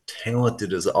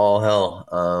talented as all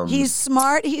hell. He's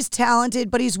smart. He's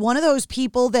talented, but he's one of those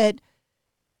people that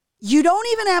you don't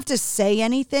even have to say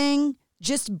anything.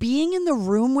 Just being in the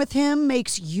room with him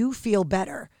makes you feel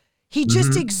better. He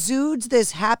just exudes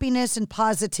this happiness and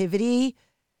positivity.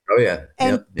 Oh yeah.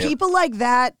 And people like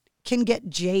that can get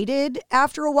jaded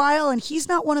after a while, and he's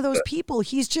not one of those people.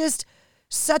 He's just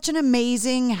such an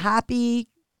amazing, happy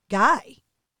guy.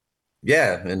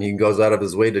 Yeah, and he goes out of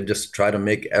his way to just try to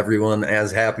make everyone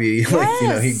as happy.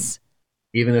 Yes.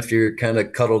 Even if you're kind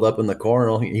of cuddled up in the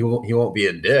corner, he won't be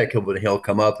a dick, but he'll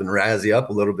come up and razz you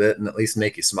up a little bit and at least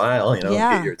make you smile.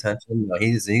 Get your attention.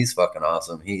 He's fucking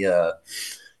awesome.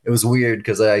 it was weird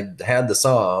because I had the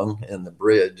song and the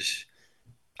bridge.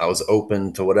 I was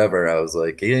open to whatever. I was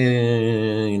like,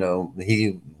 yeah, you know,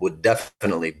 he would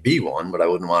definitely be one, but I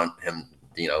wouldn't want him,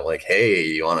 you know, like, hey,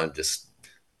 you want to just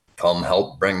come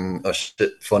help bring a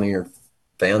shit funnier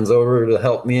fans over to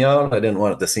help me out? I didn't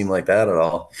want it to seem like that at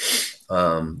all.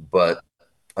 But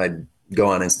I go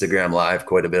on Instagram Live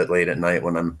quite a bit late at night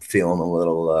when I'm feeling a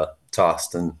little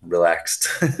tossed and relaxed.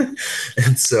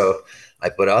 And so I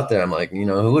put out there, I'm like, you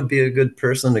know, who would be a good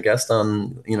person to guest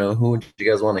on, you know, who would you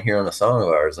guys want to hear on a song of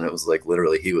ours? And it was like,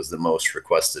 literally, he was the most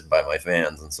requested by my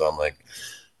fans. And so I'm like,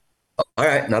 all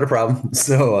right, not a problem.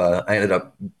 So I ended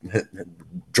up,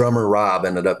 drummer Rob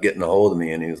ended up getting a hold of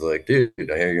me, and he was like, dude,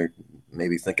 I hear you're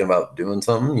maybe thinking about doing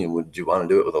something. Would you want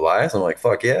to do it with Elias? I'm like,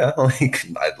 fuck yeah. Like,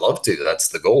 I'd love to. That's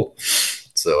the goal.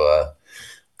 So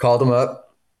called him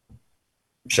up,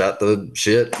 shot the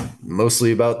shit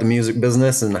mostly about the music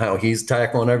business and how he's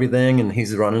tackling everything. And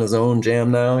he's running his own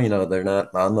jam now. You know, they're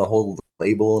not on the whole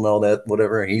label and all that,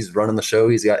 whatever. He's running the show.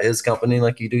 He's got his company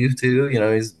like you do too. You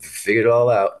know, he's figured it all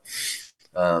out.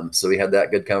 So we had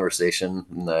that good conversation,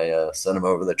 and I sent him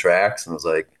over the tracks and was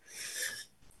like,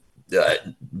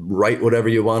 write whatever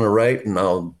you want to write and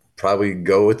I'll probably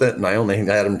go with it. And I only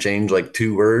had him change like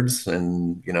 2 words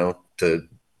and, you know, to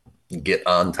get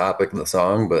on topic of the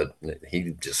song, but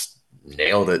he just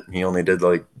nailed it. He only did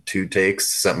like 2 takes,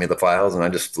 sent me the files, and I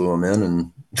just flew them in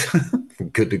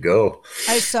and good to go.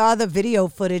 I saw the video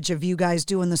footage of you guys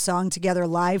doing the song together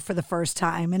live for the first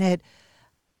time, and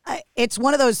it's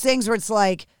one of those things where it's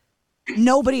like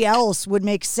nobody else would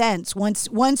make sense.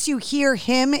 Once you hear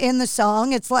him in the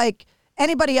song, it's like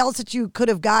anybody else that you could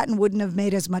have gotten wouldn't have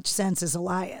made as much sense as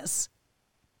Elias.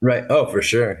 Right. Oh, for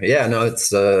sure. Yeah, no,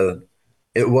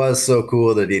 it was so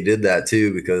cool that he did that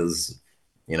too, because,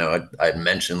 you know, I'd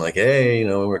mentioned like, hey, you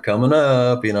know, we're coming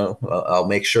up, you know, I'll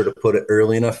make sure to put it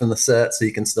early enough in the set so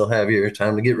you can still have your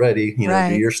time to get ready, you know,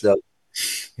 do your stuff.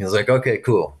 He was like, okay,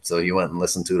 cool. So he went and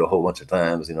listened to it a whole bunch of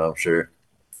times, you know, I'm sure,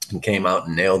 and came out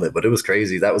and nailed it. But it was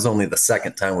crazy. That was only the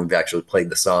second time we've actually played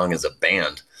the song as a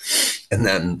band. And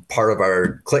then part of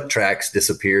our click tracks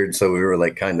disappeared. So we were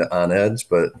like kind of on edge,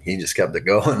 but he just kept it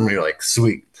going. And we were like,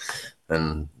 sweet.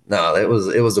 And no, it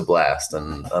was a blast.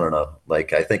 And I don't know,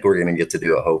 like, I think we're going to get to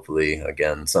do it hopefully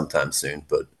again sometime soon.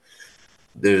 But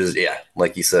there's, yeah,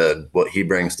 like you said, what he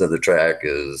brings to the track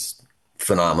is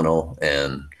phenomenal.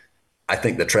 And I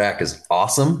think the track is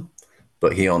awesome,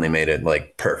 but he only made it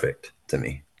like perfect to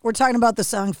me. We're talking about the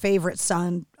song Favorite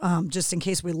Son, just in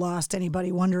case we lost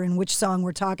anybody wondering which song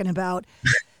we're talking about.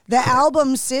 The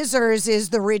album Scissors is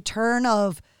the return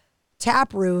of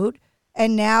Taproot,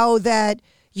 and now that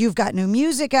you've got new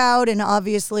music out and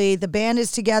obviously the band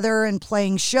is together and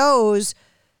playing shows,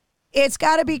 it's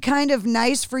got to be kind of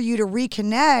nice for you to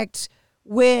reconnect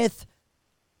with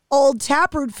old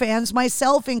Taproot fans,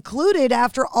 myself included,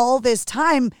 after all this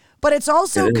time. But it's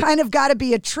also kind of got to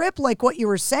be a trip, like what you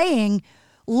were saying,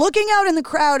 looking out in the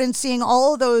crowd and seeing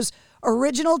all of those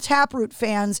original Taproot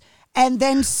fans and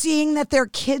then seeing that their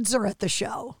kids are at the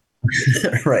show.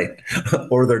 Right.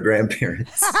 Or their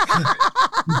grandparents.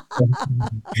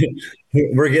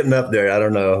 We're getting up there. I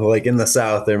don't know. Like in the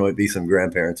South, there might be some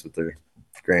grandparents with their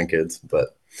grandkids,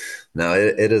 but no,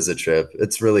 it is a trip.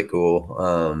 It's really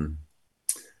cool.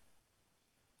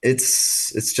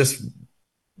 It's just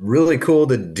really cool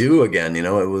to do again. You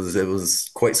know, it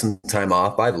was quite some time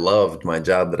off. I loved my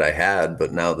job that I had,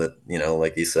 but now that, you know,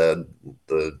 like you said,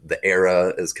 the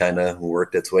era has kind of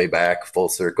worked its way back full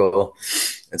circle.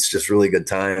 It's just really good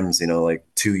times. You know, like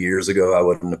 2 years ago, I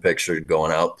wouldn't have pictured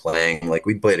going out playing. Like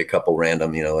we played a couple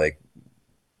random, you know, like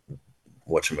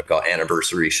whatchamacallit,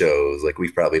 anniversary shows. Like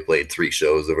we've probably played 3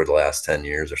 shows over the last 10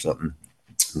 years or something.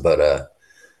 But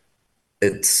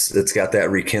it's got that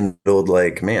rekindled,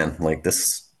 like, man, like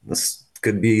this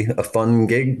could be a fun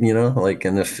gig, you know, like,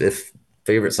 and if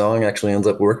Favorite Song actually ends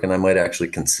up working, I might actually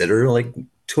consider like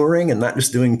touring and not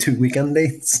just doing 2 weekend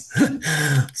dates.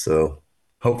 So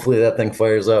hopefully that thing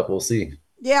fires up. We'll see.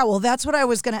 Yeah, well, that's what I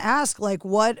was going to ask. Like,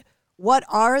 what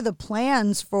are the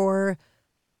plans for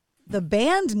the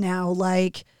band now?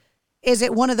 Like, is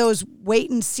it one of those wait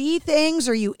and see things?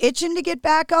 Are you itching to get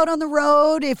back out on the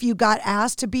road? If you got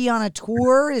asked to be on a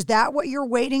tour, is that what you're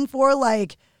waiting for?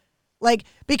 Like,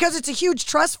 because it's a huge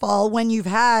trust fall when you've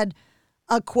had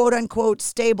a quote unquote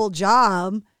stable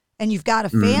job and you've got a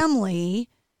family,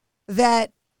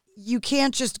 that you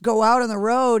can't just go out on the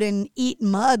road and eat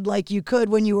mud like you could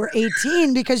when you were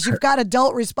 18 because you've got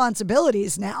adult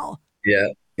responsibilities now. Yeah,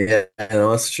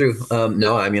 no, that's true.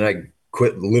 No, I mean, I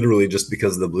quit literally just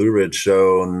because of the Blue Ridge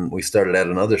show, and we started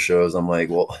adding other shows. I'm like,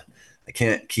 well, I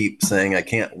can't keep saying I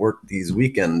can't work these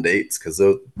weekend dates because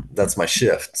that's my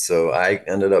shift. So I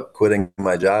ended up quitting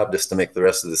my job just to make the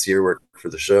rest of this year work for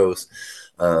the shows.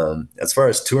 As far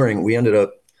as touring, we ended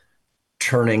up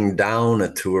turning down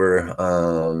a tour.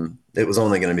 It was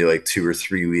only going to be like 2 or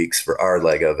 3 weeks for our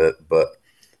leg of it, but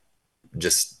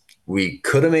just we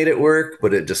could have made it work,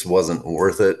 but it just wasn't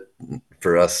worth it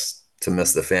for us to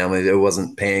miss the family. It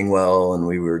wasn't paying well, and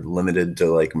we were limited to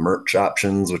like merch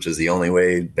options, which is the only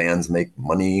way bands make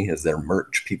money is their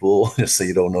merch people, just so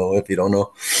you don't know if you don't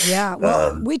know. Yeah,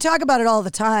 well, we talk about it all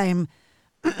the time.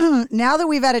 Now that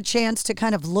we've had a chance to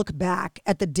kind of look back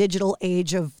at the digital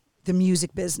age of the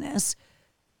music business,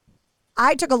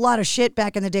 I took a lot of shit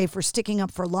back in the day for sticking up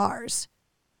for Lars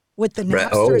with the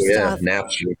Napster stuff.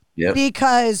 Napster. Yeah.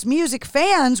 Because music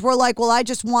fans were like, well, I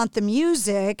just want the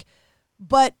music.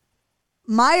 But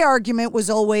my argument was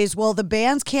always, well, the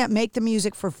bands can't make the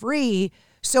music for free,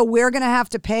 so we're going to have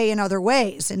to pay in other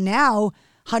ways. And now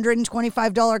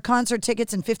 $125 concert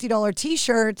tickets and $50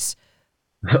 T-shirts,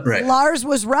 right. Lars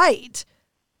was right.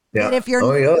 Yeah. That if you're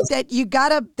that you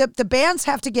gotta the bands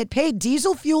have to get paid.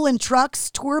 Diesel fuel in trucks,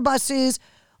 tour buses,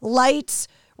 lights,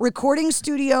 recording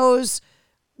studios.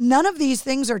 None of these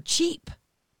things are cheap.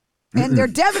 And they're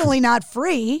definitely not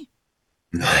free.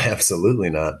 No, absolutely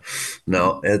not.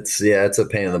 No, it's a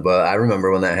pain in the butt. I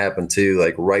remember when that happened too,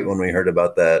 like right when we heard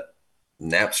about that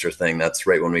Napster thing, that's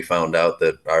right when we found out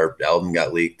that our album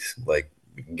got leaked, like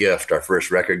Gift, our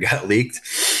first record got leaked.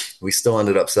 We still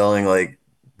ended up selling like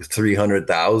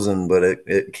 300,000, but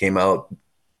it came out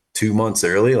 2 months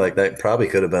early. Like that probably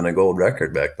could have been a gold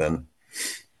record back then.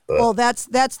 But. Well, that's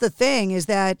the thing is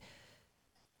that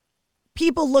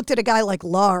people looked at a guy like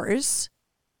Lars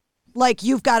like,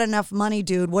 you've got enough money,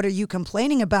 dude. What are you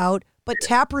complaining about? But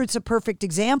Taproot's a perfect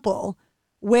example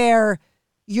where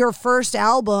your first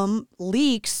album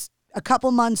leaks a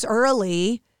couple months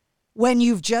early when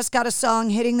you've just got a song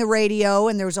hitting the radio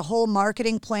and there's a whole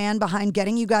marketing plan behind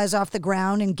getting you guys off the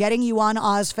ground and getting you on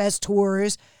Ozfest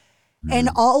tours and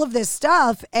all of this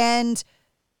stuff. And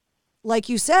like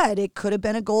you said, it could have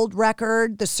been a gold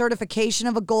record. The certification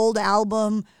of a gold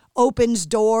album opens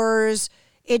doors.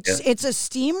 It's a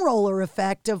steamroller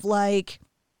effect of like,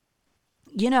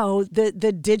 you know,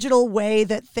 the digital way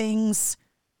that things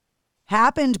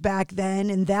happened back then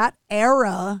in that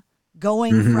era,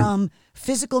 going from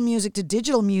physical music to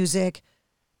digital music.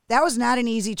 That was not an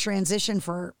easy transition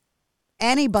for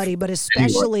anybody, but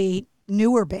especially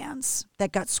newer bands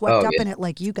that got swept up in it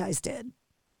like you guys did.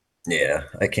 Yeah,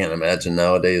 I can't imagine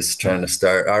nowadays trying to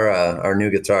start. Our new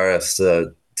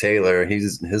guitarist, Taylor,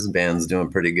 his band's doing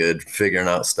pretty good, figuring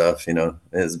out stuff. You know,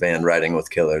 his band Riding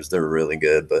with Killers, they're really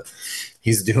good, but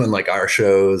he's doing like our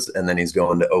shows, and then he's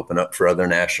going to open up for other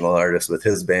national artists with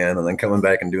his band, and then coming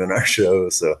back and doing our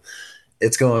shows. So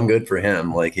it's going good for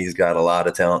him. Like, he's got a lot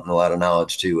of talent and a lot of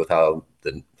knowledge too with how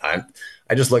I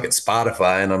just look at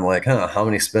Spotify and I'm like, how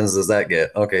many spins does that get?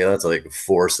 Okay, that's like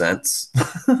 4 cents,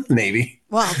 maybe.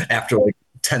 Wow. After like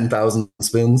 10,000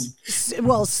 spins.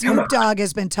 Well, Snoop Dogg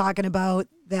has been talking about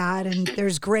that, and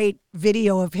there's great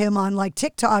video of him on like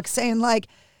TikTok saying like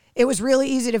it was really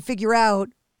easy to figure out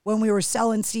when we were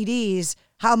selling CDs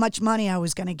how much money I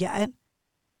was going to get.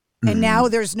 And now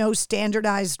there's no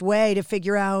standardized way to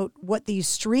figure out what these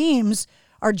streams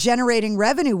are generating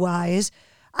revenue-wise.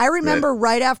 I remember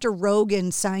right after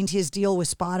Rogan signed his deal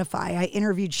with Spotify, I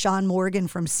interviewed Sean Morgan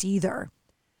from Seether.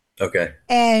 Okay.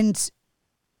 And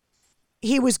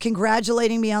he was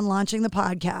congratulating me on launching the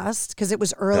podcast because it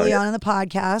was early on in the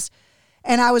podcast.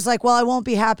 And I was like, well, I won't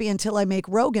be happy until I make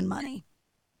Rogan money.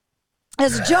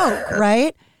 As a joke,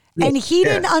 right? And he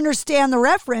didn't understand the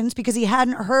reference because he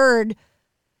hadn't heard.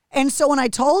 And so when I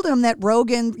told him that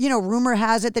Rogan, you know, rumor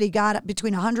has it that he got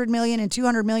between $100 million and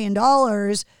 $200 million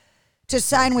to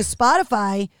sign with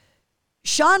Spotify,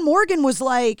 Sean Morgan was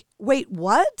like, wait,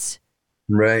 what?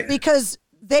 Right. Because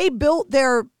they built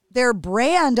their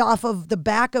brand off of the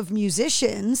back of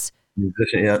musicians.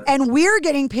 And we're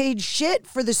getting paid shit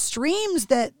for the streams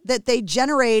that they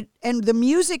generate. And the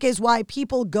music is why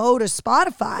people go to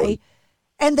Spotify.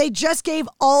 And they just gave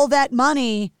all that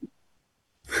money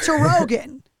to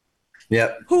Rogan.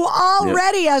 Who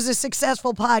already has a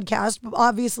successful podcast,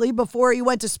 obviously, before he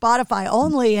went to Spotify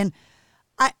only. And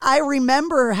I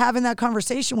remember having that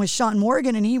conversation with Sean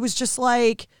Morgan, and he was just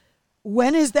like,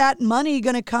 when is that money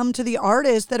going to come to the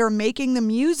artists that are making the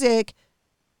music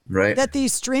that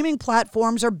these streaming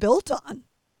platforms are built on?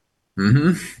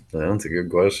 That's a good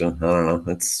question. I don't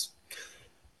know.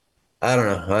 I don't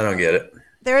know. I don't get it.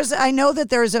 I know that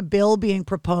there's a bill being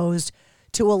proposed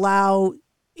to allow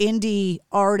indie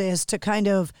artists to kind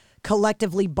of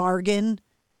collectively bargain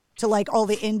to like all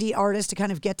the indie artists to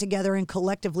kind of get together and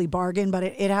collectively bargain, but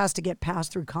it has to get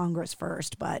passed through Congress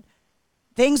first. But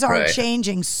things are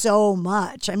changing so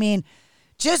much. I mean,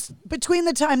 just between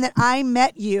the time that I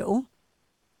met you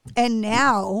and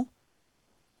now,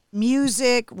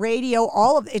 music, radio,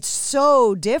 all of it's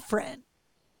so different.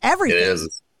 Everything. It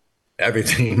is.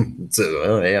 Everything. It's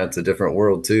a different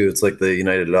world too. It's like the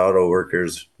United Auto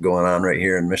Workers going on right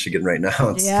here in Michigan right now.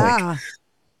 It's like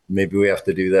maybe we have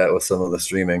to do that with some of the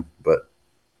streaming, but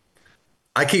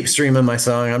I keep streaming my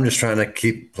song. I'm just trying to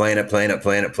keep play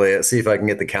it, see if I can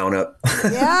get the count up.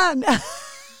 Yeah.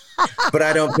 But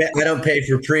I don't pay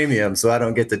for premium, so I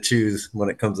don't get to choose when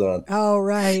it comes on. Oh,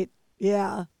 right.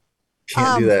 Yeah.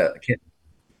 Can't do that.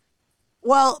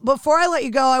 Well, before I let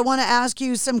you go, I want to ask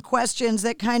you some questions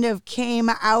that kind of came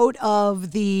out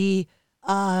of the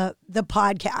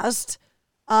podcast.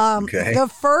 Okay. The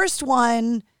first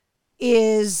one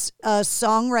is a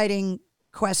songwriting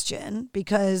question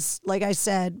because, like I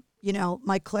said, you know,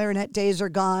 my clarinet days are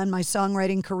gone. My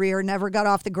songwriting career never got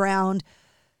off the ground.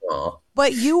 Aww.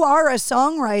 But you are a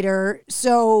songwriter.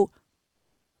 So,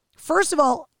 first of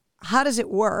all, how does it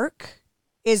work?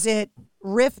 Is it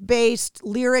riff-based,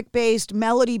 lyric-based,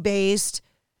 melody-based?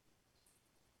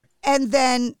 And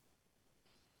then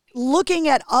looking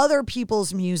at other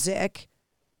people's music,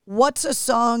 what's a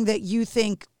song that you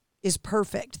think is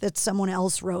perfect that someone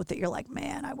else wrote that you're like,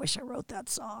 man, I wish I wrote that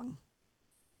song?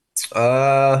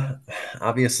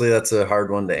 Obviously that's a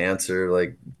hard one to answer.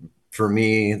 Like for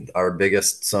me, our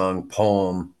biggest song,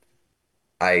 Poem,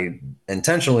 I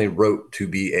intentionally wrote to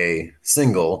be a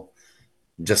single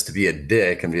just to be a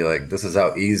dick and be like, this is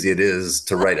how easy it is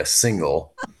to write a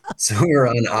single. So we were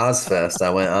on Ozfest.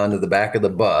 I went onto the back of the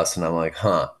bus and I'm like,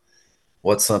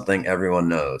 what's something everyone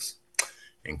knows?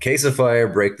 In case of fire,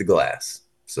 break the glass.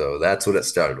 So that's what it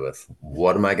started with.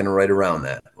 What am I going to write around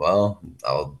that? Well,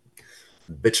 I'll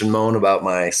bitch and moan about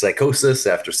my psychosis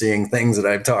after seeing things that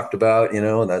I've talked about, you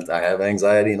know, that I have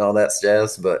anxiety and all that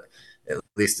jazz, but at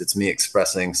least it's me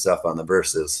expressing stuff on the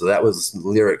verses. So that was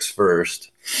lyrics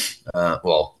first.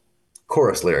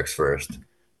 Chorus lyrics first.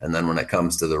 And then when it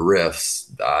comes to the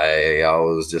riffs, I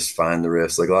always just find the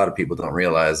riffs. Like a lot of people don't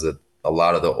realize that a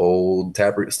lot of the old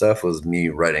Taproot stuff was me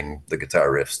writing the guitar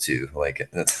riffs too. Like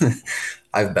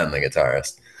I've been the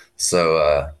guitarist.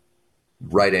 So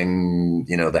writing,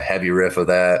 you know, the heavy riff of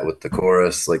that with the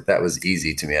chorus, like that was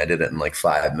easy to me. I did it in like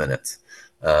 5 minutes.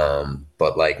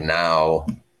 But like now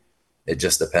it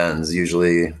just depends.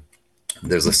 Usually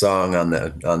there's a song on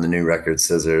the new record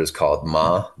Scissors called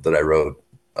Ma that I wrote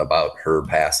about her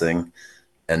passing.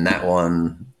 And that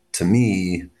one, to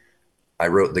me, I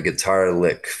wrote the guitar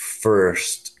lick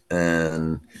first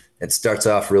and it starts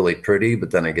off really pretty,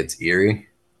 but then it gets eerie,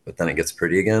 but then it gets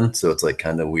pretty again. So it's like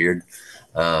kind of weird.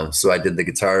 So I did the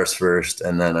guitars first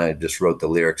and then I just wrote the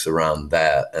lyrics around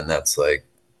that. And that's like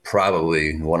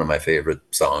probably one of my favorite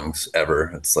songs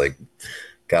ever. It's like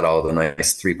got all the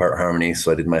nice 3-part harmonies.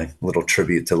 So I did my little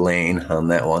tribute to Lane on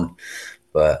that one,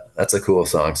 but that's a cool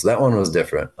song. So that one was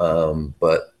different.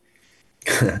 But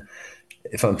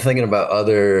if I'm thinking about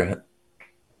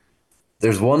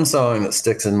there's one song that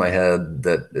sticks in my head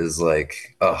that is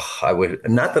like,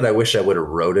 not that I wish I would have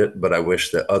wrote it, but I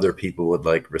wish that other people would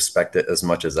like respect it as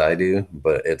much as I do.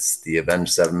 But it's the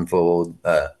Avenged Sevenfold.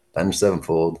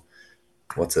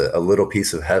 What's a Little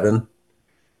Piece of Heaven?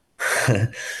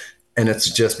 And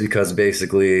it's just because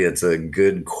basically it's a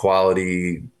good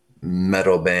quality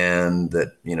metal band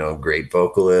that, you know, great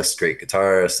vocalist, great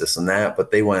guitarist, this and that,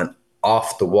 but they went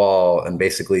off the wall and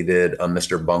basically did a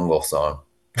Mr. Bungle song.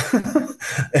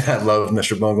 And I love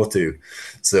Mr. Bungle too.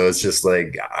 So it's just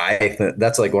like,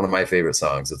 that's like one of my favorite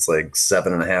songs. It's like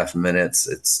 7.5 minutes.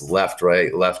 It's left,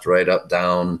 right, up,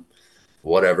 down,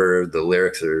 whatever. The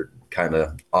lyrics are kind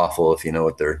of awful if you know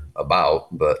what they're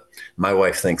about, but my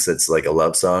wife thinks it's like a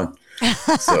love song.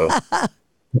 So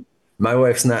my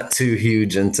wife's not too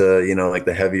huge into, you know, like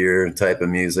the heavier type of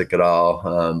music at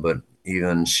all. But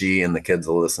even she and the kids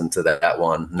will listen to that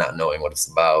one, not knowing what it's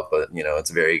about, but you know, it's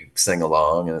very sing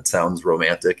along and it sounds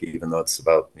romantic, even though it's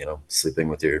about, you know, sleeping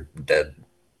with your dead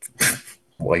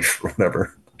wife or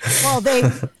whatever. Well,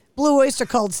 Blue Oyster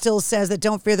Cult still says that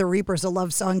Don't Fear the Reaper's a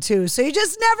love song too. So you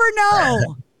just never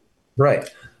know. Right.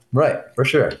 For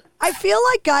sure. I feel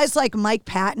like guys like Mike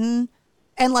Patton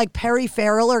and like Perry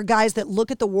Farrell are guys that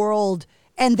look at the world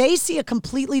and they see a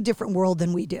completely different world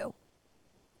than we do.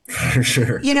 For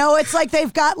sure. You know, it's like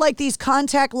they've got like these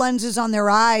contact lenses on their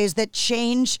eyes that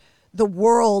change the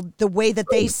world the way that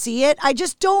they see it. I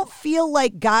just don't feel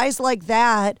like guys like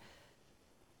that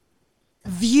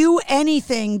view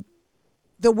anything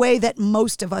the way that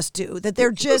most of us do, that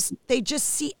they just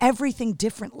see everything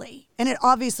differently. And it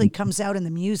obviously comes out in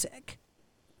the music.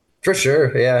 For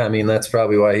sure. Yeah. I mean, that's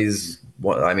probably why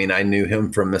I knew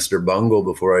him from Mr. Bungle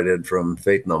before I did from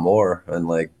Faith No More. And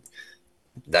like,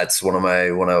 that's when I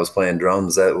was playing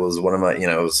drums, that was one of my,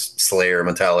 it was Slayer,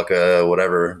 Metallica,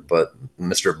 whatever. But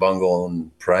Mr. Bungle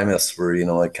and Primus were,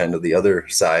 like kind of the other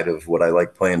side of what I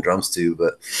like playing drums to.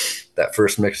 But that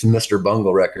first Mr.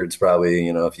 Bungle record's probably,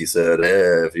 if you said,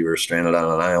 if you were stranded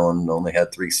on an island, only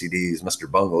had 3 CDs,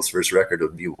 Mr. Bungle's first record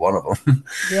would be one of them.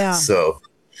 Yeah. So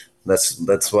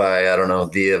that's why, I don't know,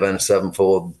 the Avenged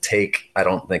Sevenfold take, I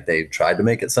don't think they tried to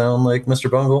make it sound like Mr.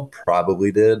 Bungle,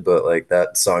 probably did, but like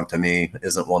that song to me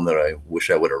isn't one that I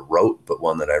wish I would have wrote, but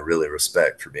one that I really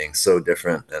respect for being so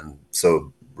different and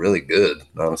so really good,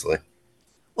 honestly.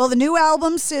 Well, the new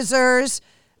album, Scissors,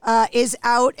 is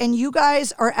out, and you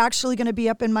guys are actually going to be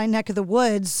up in my neck of the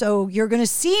woods, so you're going to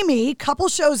see me, couple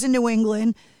shows in New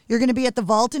England. You're going to be at the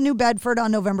Vault in New Bedford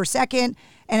on November 2nd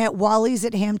and at Wally's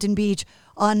at Hampton Beach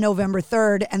on November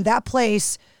 3rd, and that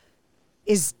place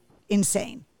is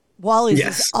insane. Wally's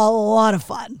is a lot of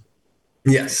fun.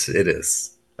 Yes, it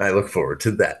is. I look forward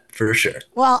to that for sure.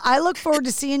 Well, I look forward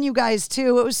to seeing you guys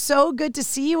too. It was so good to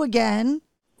see you again.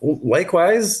 Well,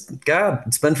 likewise, God,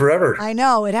 it's been forever. I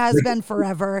know, it has been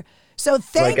forever. So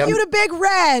thank you to Big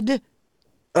Red.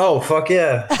 Oh, fuck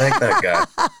yeah. Thank that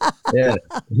guy. Yeah.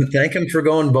 Thank him for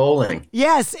going bowling.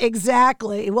 Yes,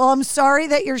 exactly. Well, I'm sorry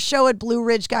that your show at Blue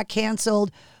Ridge got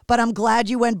canceled, but I'm glad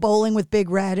you went bowling with Big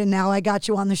Red, and now I got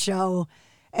you on the show.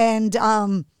 And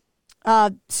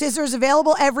Scissors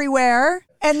available everywhere.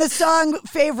 And the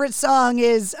favorite song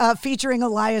is featuring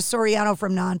Elias Soriano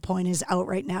from Nonpoint is out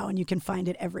right now, and you can find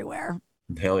it everywhere.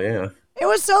 Hell yeah. It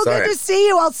was so good to see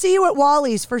you. I'll see you at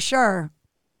Wally's for sure.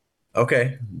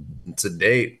 Okay. It's a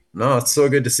date. No, it's so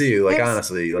good to see you. Like,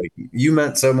 honestly, like you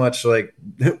meant so much. Like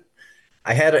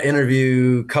I had an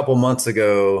interview a couple months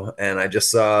ago and I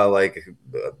just saw like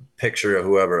a picture of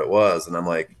whoever it was. And I'm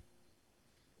like,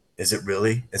 is it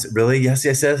really? Is it really? Yes,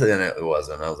 yes, yes. And it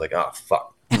wasn't. I was like, oh,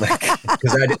 fuck.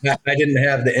 Because I didn't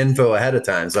have the info ahead of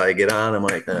time. So I get on, I'm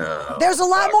like, oh, there's a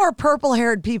lot more purple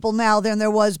haired people now than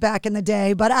there was back in the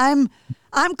day, but I'm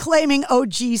claiming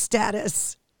OG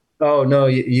status. Oh no,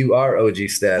 you are OG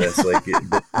status. Like,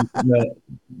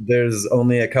 there's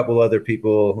only a couple other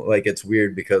people. Like, it's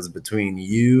weird because between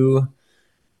you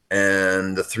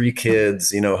and the 3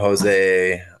 kids,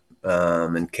 Jose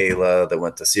and Kayla that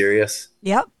went to Sirius.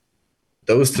 Yep.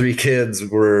 Those 3 kids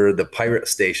were the pirate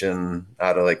station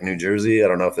out of like New Jersey. I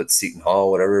don't know if it's Seton Hall,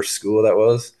 whatever school that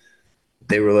was.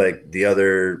 They were like the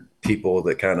other people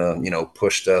that kind of,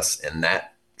 pushed us in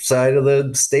that side of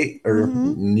the state or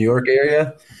New York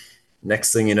area.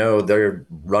 Next thing you know, they're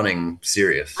running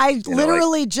Sirius. I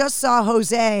literally just saw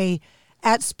Jose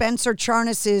at Spencer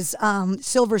Charnas's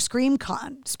Silver Scream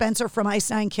Con. Spencer from Ice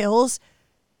Nine Kills.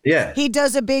 Yeah. He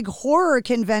does a big horror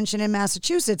convention in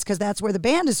Massachusetts because that's where the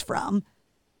band is from.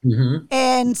 Mm-hmm.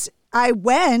 And I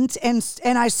went and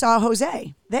I saw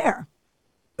Jose there.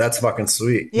 That's fucking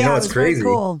sweet. Yeah, it's crazy.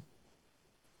 Very cool.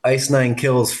 Ice Nine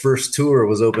Kills' first tour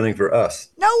was opening for us.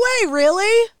 No way,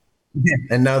 really? Yeah,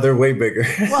 and now they're way bigger.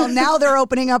 Well, now they're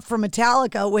opening up for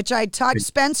Metallica, which I talked.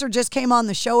 Spencer just came on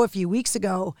the show a few weeks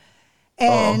ago,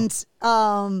 and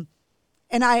I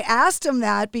asked him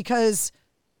that because,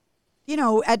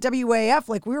 at WAF,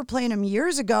 like we were playing him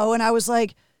years ago, and I was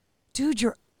like, dude,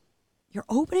 you're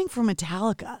opening for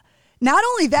Metallica. Not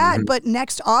only that, but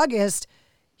next August,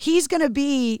 he's going to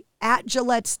be at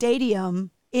Gillette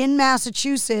Stadium in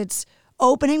Massachusetts,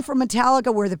 opening for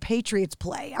Metallica where the Patriots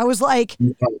play. I was like,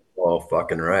 oh,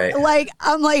 fucking right. Like,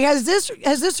 I'm like, has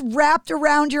this wrapped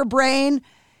around your brain?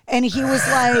 And he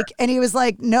was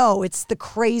like, no, it's the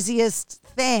craziest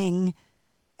thing.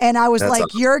 And I was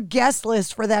like, your guest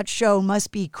list for that show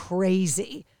must be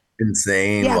crazy.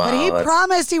 Insane. Yeah, wow, but he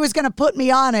promised he was going to put me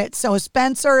on it. So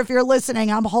Spencer, if you're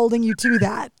listening, I'm holding you to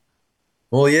that.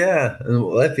 Well, yeah.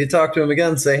 If you talk to him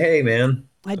again, say, hey, man.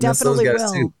 I definitely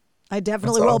will. Too. I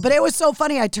definitely will. But it was so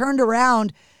funny. I turned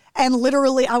around and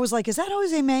literally I was like, is that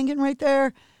Jose Mangan right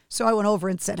there? So I went over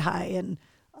and said hi. And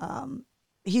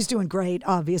he's doing great,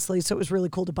 obviously. So it was really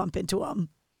cool to bump into him.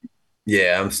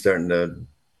 Yeah, I'm starting to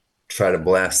try to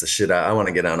blast the shit out. I want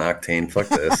to get on Octane. Fuck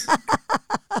this.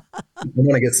 I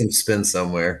want to get some spin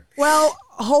somewhere. Well,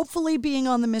 hopefully being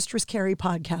on the Mistress Carrie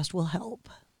podcast will help.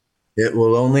 It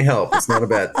will only help. It's not a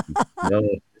bad thing. No,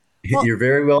 you're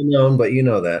very well known, but you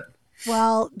know that.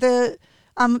 Well,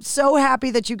 I'm so happy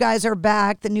that you guys are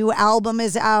back. The new album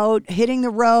is out, hitting the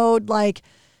road. Like,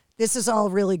 this is all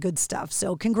really good stuff.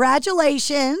 So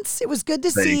congratulations. It was good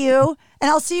to see you.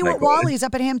 And I'll see you at Wally's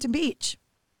up at Hampton Beach.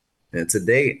 It's a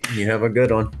date. You have a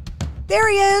good one. There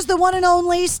he is, the one and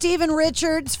only Stephen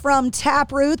Richards from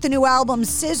Taproot. The new album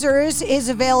Scissors is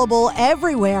available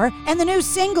everywhere. And the new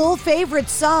single, Favorite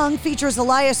Song, features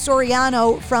Elias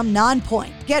Soriano from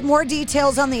Nonpoint. Get more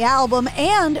details on the album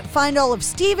and find all of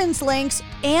Stephen's links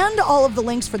and all of the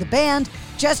links for the band.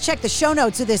 Just check the show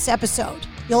notes of this episode.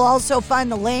 You'll also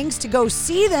find the links to go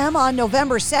see them on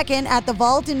November 2nd at the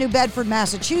Vault in New Bedford,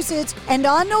 Massachusetts, and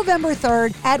on November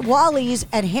 3rd at Wally's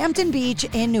at Hampton Beach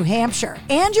in New Hampshire.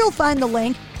 And you'll find the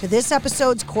link to this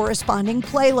episode's corresponding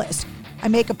playlist. I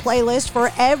make a playlist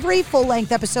for every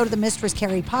full-length episode of the Mistress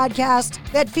Carrie podcast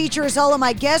that features all of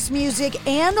my guest music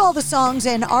and all the songs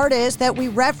and artists that we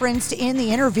referenced in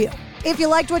the interview. If you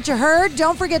liked what you heard,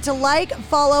 don't forget to like,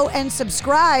 follow, and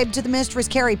subscribe to the Mistress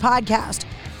Carrie podcast.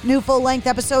 New full-length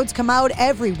episodes come out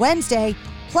every Wednesday.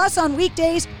 Plus, on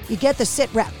weekdays, you get the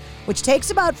Sit Rep, which takes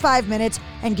about 5 minutes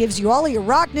and gives you all of your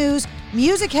rock news,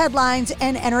 music headlines,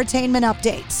 and entertainment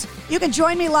updates. You can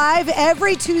join me live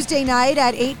every Tuesday night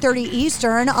at 8:30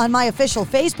 Eastern on my official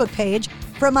Facebook page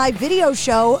for my video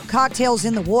show, Cocktails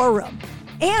in the War Room.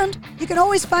 And you can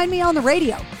always find me on the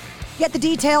radio. Get the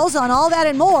details on all that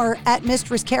and more at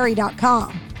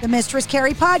MistressCarrie.com. The Mistress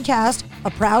Carrie Podcast, a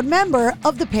proud member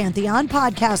of the Pantheon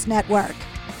Podcast Network.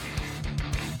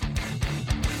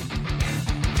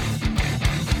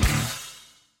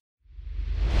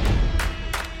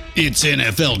 It's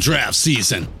NFL draft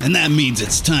season, and that means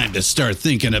it's time to start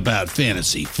thinking about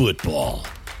fantasy football.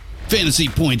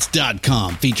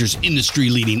 FantasyPoints.com features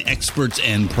industry-leading experts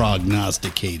and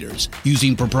prognosticators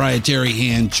using proprietary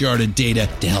hand-charted data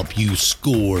to help you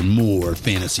score more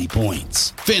fantasy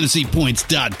points.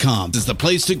 FantasyPoints.com is the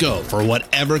place to go for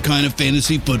whatever kind of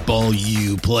fantasy football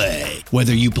you play.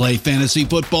 Whether you play fantasy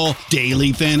football,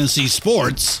 daily fantasy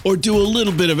sports, or do a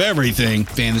little bit of everything,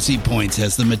 Fantasy Points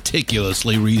has the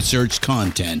meticulously researched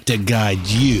content to guide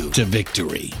you to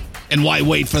victory. And why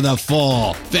wait for the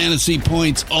fall? Fantasy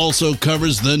Points also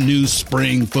covers the new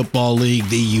spring football league,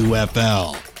 the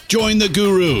UFL. Join the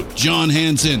guru, John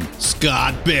Hansen,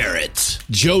 Scott Barrett,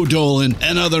 Joe Dolan,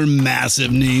 and other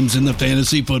massive names in the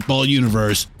fantasy football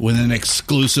universe with an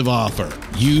exclusive offer.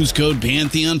 Use code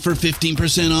Pantheon for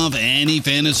 15% off any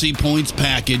Fantasy Points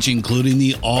package, including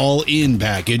the all-in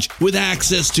package, with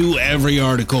access to every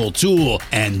article, tool,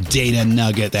 and data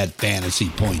nugget that Fantasy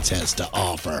Points has to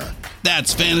offer.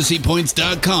 That's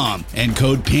FantasyPoints.com and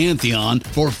code Pantheon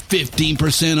for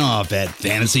 15% off at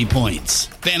Fantasy Points.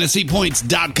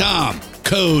 FantasyPoints.com,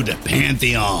 code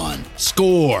Pantheon.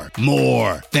 Score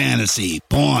more fantasy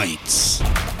points.